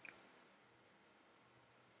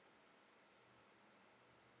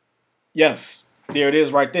 Yes, there it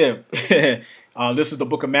is right there. This is the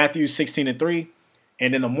book of Matthew 16:3.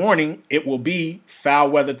 And in the morning, it will be foul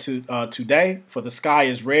weather today, for the sky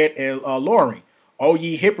is red and lowering. O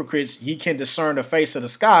ye hypocrites, ye can discern the face of the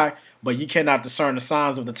sky, but ye cannot discern the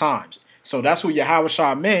signs of the times. So that's what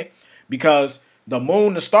Yahushua meant, because the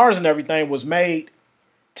moon, the stars, and everything was made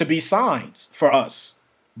to be signs for us.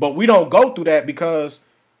 But we don't go through that because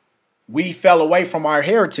we fell away from our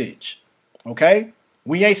heritage, okay?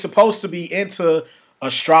 We ain't supposed to be into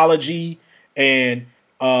astrology and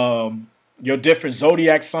your different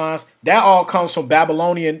zodiac signs. That all comes from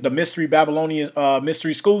the mystery Babylonian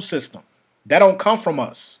mystery school system. That don't come from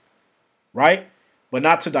us, right? But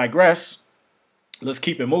not to digress, let's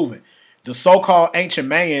keep it moving. The so-called ancient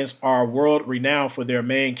Mayans are world renowned for their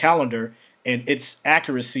Mayan calendar and its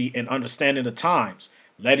accuracy in understanding the times,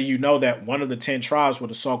 letting you know that one of the 10 tribes were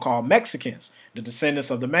the so-called Mexicans, the descendants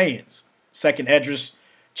of the Mayans. 2nd Esdras,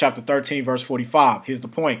 chapter 13, verse 45. Here's the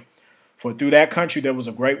point. For through that country there was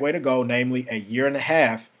a great way to go, namely a year and a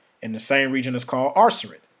half, in the same region as called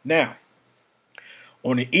Arsarid. Now,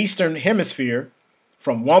 on the eastern hemisphere,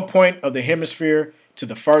 from one point of the hemisphere to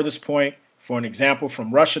the furthest point, for an example,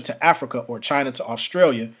 from Russia to Africa or China to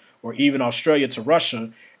Australia, or even Australia to Russia,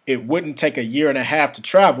 it wouldn't take a year and a half to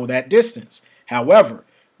travel that distance. However,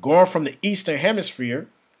 going from the eastern hemisphere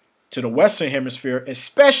to the western hemisphere,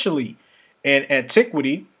 especially In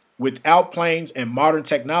antiquity, without planes and modern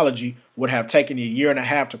technology, would have taken a year and a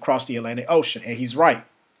half to cross the Atlantic Ocean. And he's right.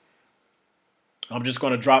 I'm just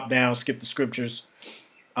going to drop down, skip the scriptures.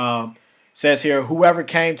 Says here, whoever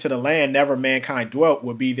came to the land never mankind dwelt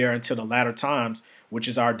will be there until the latter times, which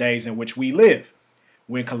is our days in which we live.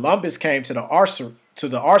 When Columbus came to the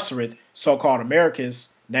Arcerith, so-called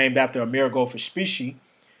Americas, named after a Marigold species,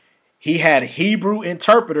 he had Hebrew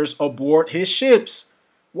interpreters aboard his ships.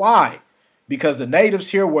 Why? Because the natives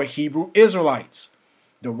here were Hebrew Israelites.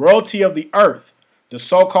 The royalty of the earth, the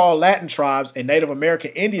so-called Latin tribes and Native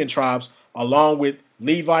American Indian tribes, along with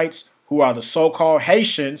Levites, who are the so-called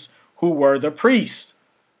Haitians, who were the priests.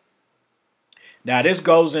 Now, this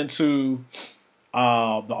goes into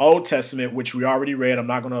the Old Testament, which we already read. I'm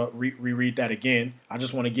not going to reread that again. I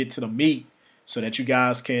just want to get to the meat so that you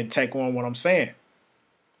guys can take on what I'm saying.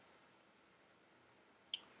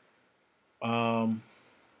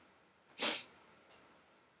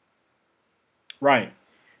 Right.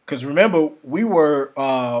 Because remember, we were,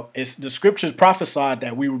 the scriptures prophesied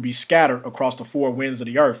that we would be scattered across the four winds of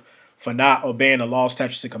the earth for not obeying the law,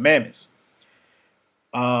 statutes, and commandments.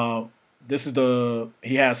 This is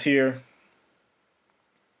he has here.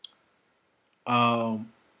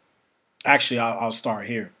 Actually, I'll start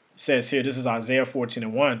here. It says here, this is Isaiah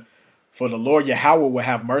 14:1. For the Lord Yahweh will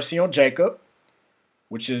have mercy on Jacob,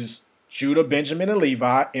 which is Judah, Benjamin, and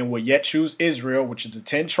Levi, and will yet choose Israel, which is the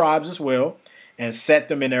 10 tribes as well, and set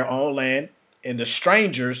them in their own land. And the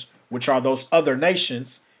strangers, which are those other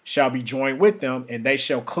nations, shall be joined with them, and they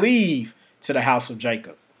shall cleave to the house of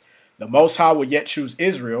Jacob. The Most High will yet choose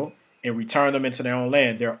Israel and return them into their own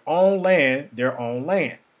land. Their own land, their own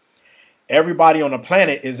land. Everybody on the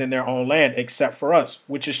planet is in their own land except for us,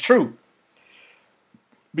 which is true.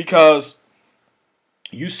 Because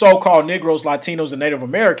you so-called Negroes, Latinos, and Native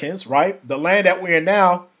Americans, right? The land that we're in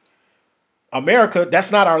now, America,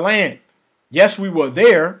 that's not our land. Yes, we were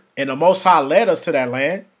there, and the Most High led us to that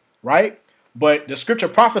land, right? But the scripture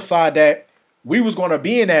prophesied that we was going to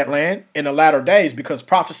be in that land in the latter days because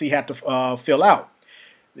prophecy had to fill out.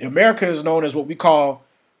 America is known as what we call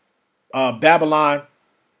Babylon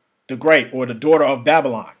the Great, or the daughter of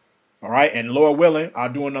Babylon. All right. And Lord willing,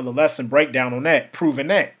 I'll do another lesson breakdown on that, proving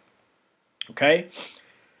that. Okay.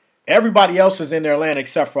 Everybody else is in their land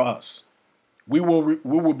except for us. We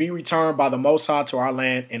will be returned by the Most High to our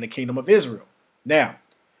land in the kingdom of Israel. Now,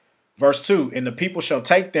 verse 2, and the people shall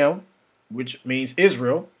take them, which means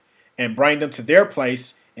Israel, and bring them to their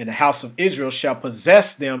place, and the house of Israel shall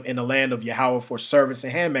possess them in the land of Yahweh for servants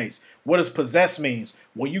and handmaids. What does possess means?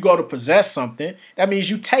 When you go to possess something, that means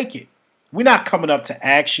you take it. We're not coming up to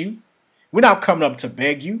ask you. We're not coming up to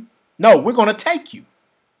beg you. No, we're going to take you.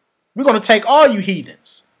 We're going to take all you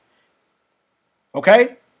heathens.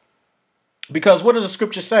 Okay? Because what does the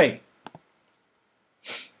scripture say?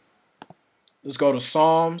 Let's go to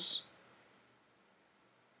Psalms.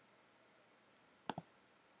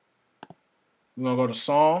 We're going to go to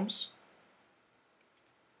Psalms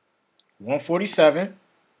 147,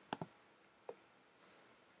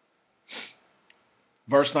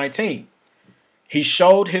 verse 19. He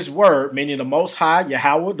showed his word, meaning the Most High,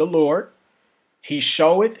 Yahweh, the Lord. He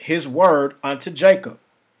showeth his word unto Jacob,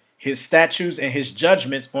 his statutes and his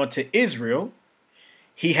judgments unto Israel.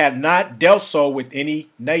 He had not dealt so with any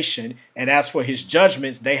nation, and as for his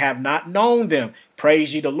judgments, they have not known them.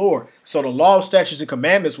 Praise ye the Lord. So the law, statutes, and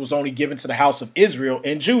commandments was only given to the house of Israel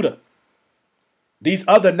and Judah. These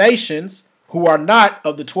other nations who are not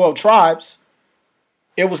of the 12 tribes,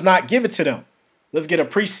 it was not given to them. Let's get a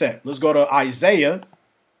precept. Let's go to Isaiah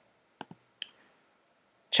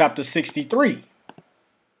chapter 63.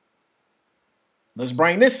 Let's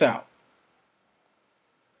bring this out.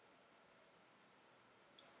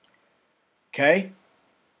 Okay.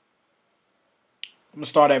 I'm going to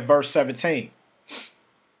start at verse 17.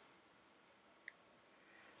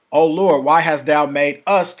 O Lord, why hast thou made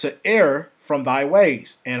us to err from thy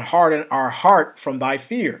ways, and harden our heart from thy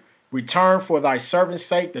fear? Return for thy servant's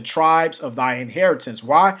sake the tribes of thy inheritance.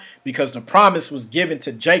 Why? Because the promise was given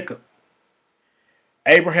to Jacob.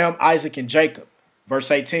 Abraham, Isaac, and Jacob.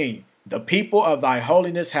 Verse 18. The people of thy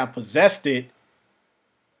holiness have possessed it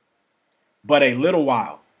but a little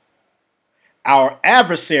while. Our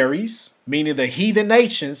adversaries, meaning the heathen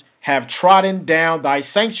nations, have trodden down thy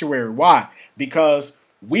sanctuary. Why? Because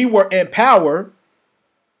we were in power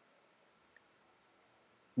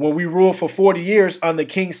when we ruled for 40 years under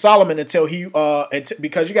King Solomon until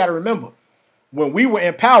because you got to remember, when we were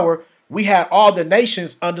in power, we had all the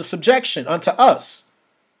nations under subjection unto us.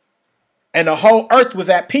 And the whole earth was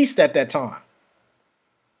at peace at that time.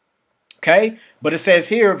 Okay? But it says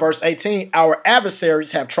here, verse 18, our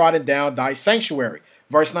adversaries have trodden down thy sanctuary.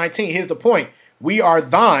 Verse 19, here's the point. We are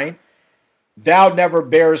thine. Thou never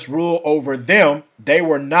bearest rule over them. They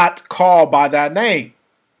were not called by thy name.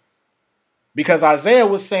 Because Isaiah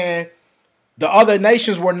was saying the other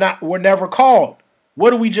nations were never called.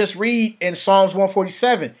 What do we just read in Psalms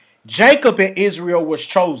 147? Jacob and Israel was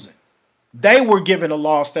chosen. They were given the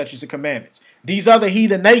law, statutes, and commandments. These other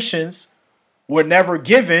heathen nations were never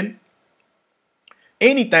given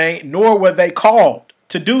anything, nor were they called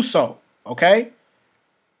to do so. Okay?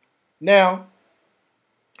 Now,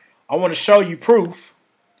 I want to show you proof.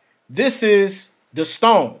 This is the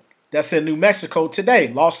stone that's in New Mexico today,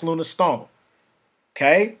 Los Lunas Stone.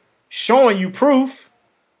 Okay? Showing you proof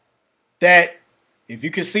that if you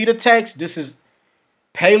can see the text, this is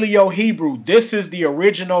Paleo-Hebrew. This is the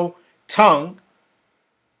original tongue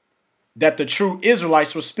that the true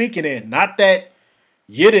Israelites were speaking in. Not that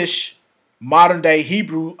Yiddish, modern day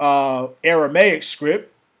Hebrew Aramaic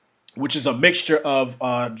script, which is a mixture of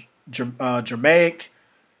Germanic,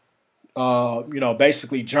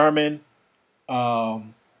 basically German, I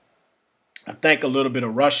think a little bit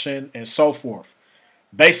of Russian and so forth.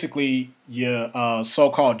 Basically, your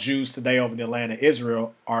so-called Jews today over in the land of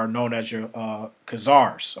Israel are known as your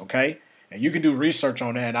Khazars, okay? And you can do research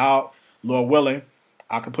on that, and Lord willing,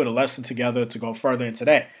 I can put a lesson together to go further into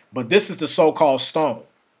that. But this is the so-called stone,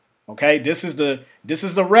 okay? This is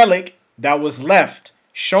the relic that was left,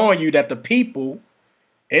 showing you that the people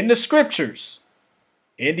in the scriptures,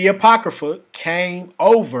 in the Apocrypha, came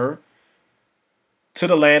over to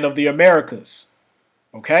the land of the Americas,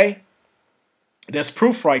 okay? There's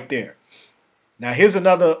proof right there. Now, here's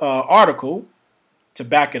another article to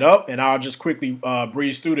back it up, and I'll just quickly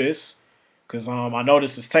breeze through this because I know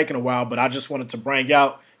this is taking a while, but I just wanted to bring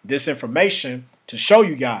out this information to show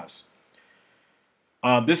you guys.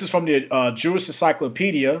 This is from the Jewish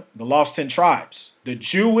Encyclopedia, The Lost 10 Tribes. The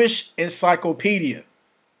Jewish Encyclopedia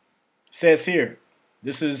says here,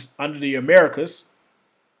 this is under the Americas.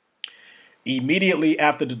 Immediately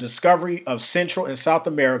after the discovery of Central and South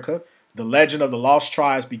America, the legend of the lost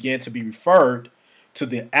tribes began to be referred to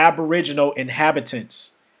the aboriginal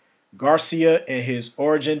inhabitants. Garcia, in his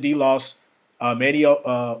Origin de los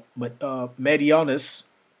Mediones,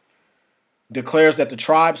 declares that the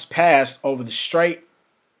tribes passed over the Strait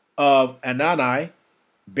of Anani,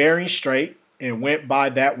 Bering Strait, and went by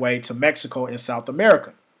that way to Mexico and South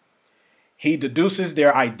America. He deduces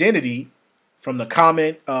their identity from the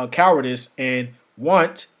common cowardice and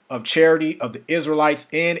want of charity of the Israelites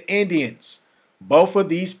and Indians. Both of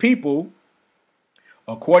these people,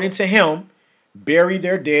 according to him, bury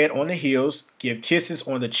their dead on the hills, give kisses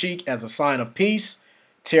on the cheek as a sign of peace,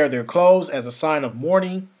 tear their clothes as a sign of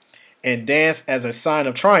mourning, and dance as a sign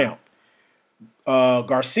of triumph.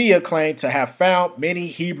 Garcia claimed to have found many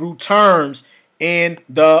Hebrew terms in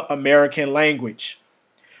the American language.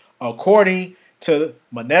 According to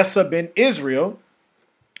Manasseh ben Israel,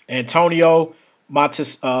 Antonio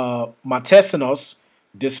Montesinos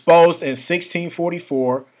disposed in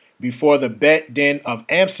 1644 before the Bet Den of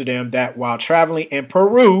Amsterdam that while traveling in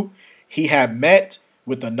Peru, he had met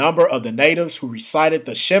with a number of the natives who recited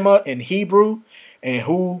the Shema in Hebrew and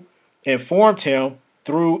who informed him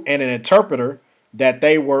through an interpreter that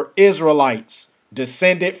they were Israelites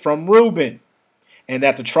descended from Reuben and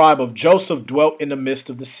that the tribe of Joseph dwelt in the midst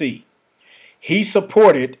of the sea. He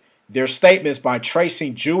supported their statements by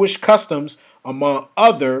tracing Jewish customs among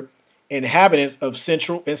other inhabitants of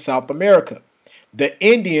Central and South America. The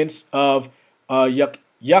Indians of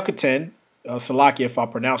Yucatan, Salakia if I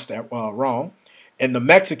pronounced that wrong, and the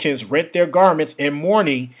Mexicans rent their garments in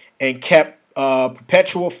mourning and kept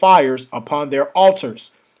perpetual fires upon their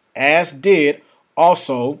altars, as did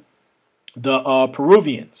also the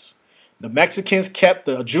Peruvians. The Mexicans kept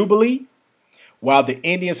the Jubilee, while the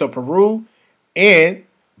Indians of Peru and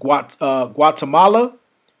Guatemala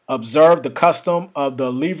observed the custom of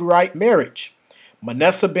the Levirate marriage.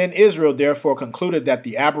 Manasseh ben Israel therefore concluded that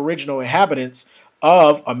the aboriginal inhabitants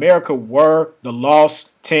of America were the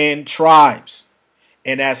lost 10 tribes.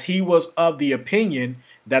 And as he was of the opinion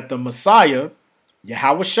that the Messiah,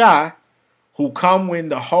 Yahushua, who come when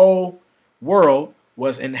the whole world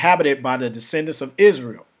was inhabited by the descendants of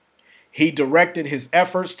Israel, he directed his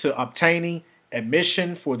efforts to obtaining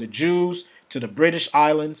admission for the Jews to the British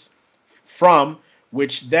Islands, from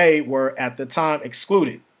which they were at the time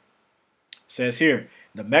excluded. It says here,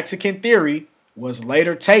 the Mexican theory was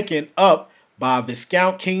later taken up by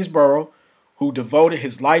Viscount Kingsborough, who devoted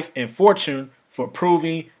his life and fortune for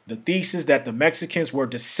proving the thesis that the Mexicans were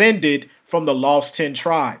descended from the lost 10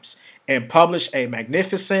 tribes, and published a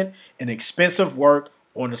magnificent and expensive work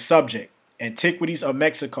on the subject. Antiquities of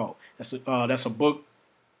Mexico. That's a book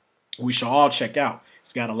we should all check out.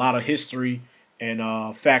 It's got a lot of history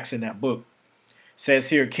and facts in that book. Says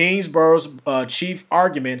here, Kingsborough's chief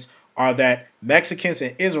arguments are that Mexicans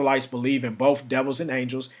and Israelites believe in both devils and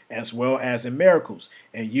angels as well as in miracles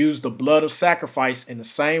and use the blood of sacrifice in the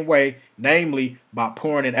same way, namely by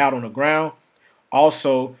pouring it out on the ground.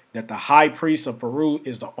 Also, that the high priest of Peru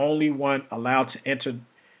is the only one allowed to enter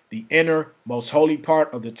the inner, most holy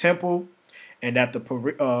part of the temple, and that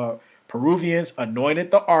the Peruvians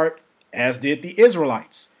anointed the ark, as did the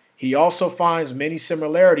Israelites. He also finds many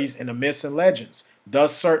similarities in the myths and legends.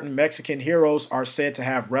 Thus, certain Mexican heroes are said to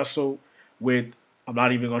have wrestled with, I'm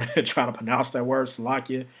not even going to try to pronounce that word,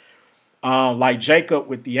 Salakia, like Jacob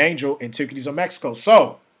with the angel in Antiquities of Mexico.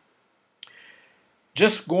 So,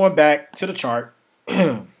 just going back to the chart,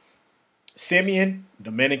 Simeon,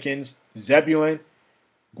 Dominicans, Zebulun,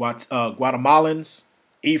 Guatemalans,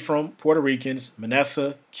 Ephraim, Puerto Ricans,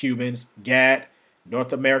 Manasseh, Cubans, Gad,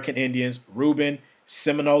 North American Indians, Reuben,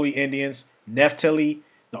 Seminole Indians, Naphtali,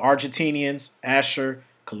 the Argentinians, Asher,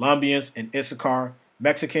 Colombians, and Issachar,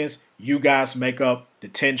 Mexicans. You guys make up the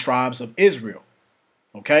 10 tribes of Israel.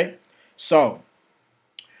 Okay? So,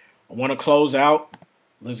 I want to close out.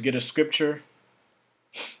 Let's get a scripture.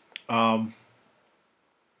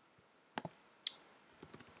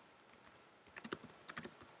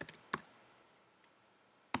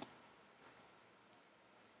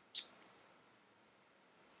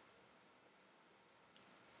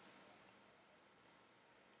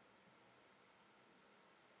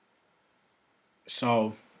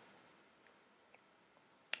 So,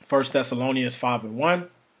 1 Thessalonians 5:1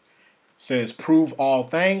 says, prove all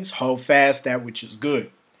things, hold fast that which is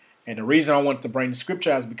good. And the reason I wanted to bring the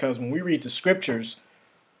scripture is because when we read the scriptures,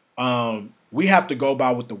 we have to go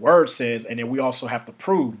by what the word says, and then we also have to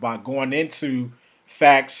prove by going into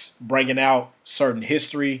facts, bringing out certain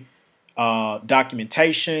history,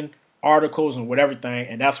 documentation, articles, and whatever thing.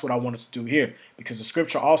 And that's what I wanted to do here, because the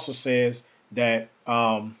scripture also says that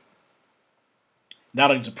not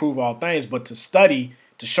only to prove all things, but to study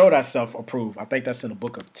to show thyself approved. I think that's in the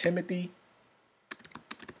book of Timothy.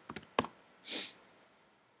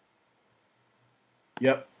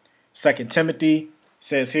 Yep. 2 Timothy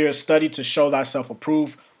says here, study to show thyself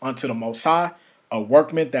approved unto the Most High, a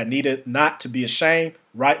workman that needed not to be ashamed,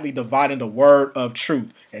 rightly dividing the word of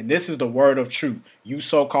truth. And this is the word of truth. You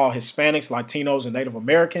so-called Hispanics, Latinos, and Native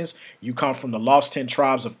Americans, you come from the lost 10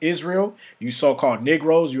 tribes of Israel. You so-called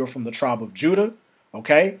Negroes, you're from the tribe of Judah.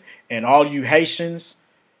 Okay? And all you Haitians,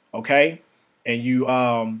 okay? And you,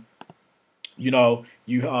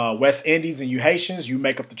 West Indies and you Haitians, you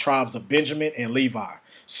make up the tribes of Benjamin and Levi.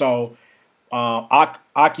 So,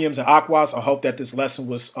 Akims and Akwas, I hope that this lesson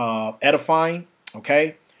was edifying,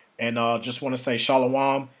 okay? And just want to say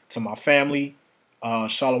shalom to my family,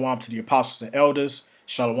 shalom to the apostles and elders,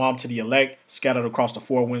 shalom to the elect scattered across the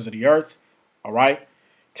four winds of the earth, all right?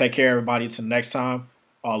 Take care, everybody. Until next time.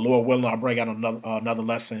 Lord willing, I'll bring out another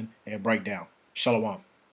lesson and breakdown. Shalom.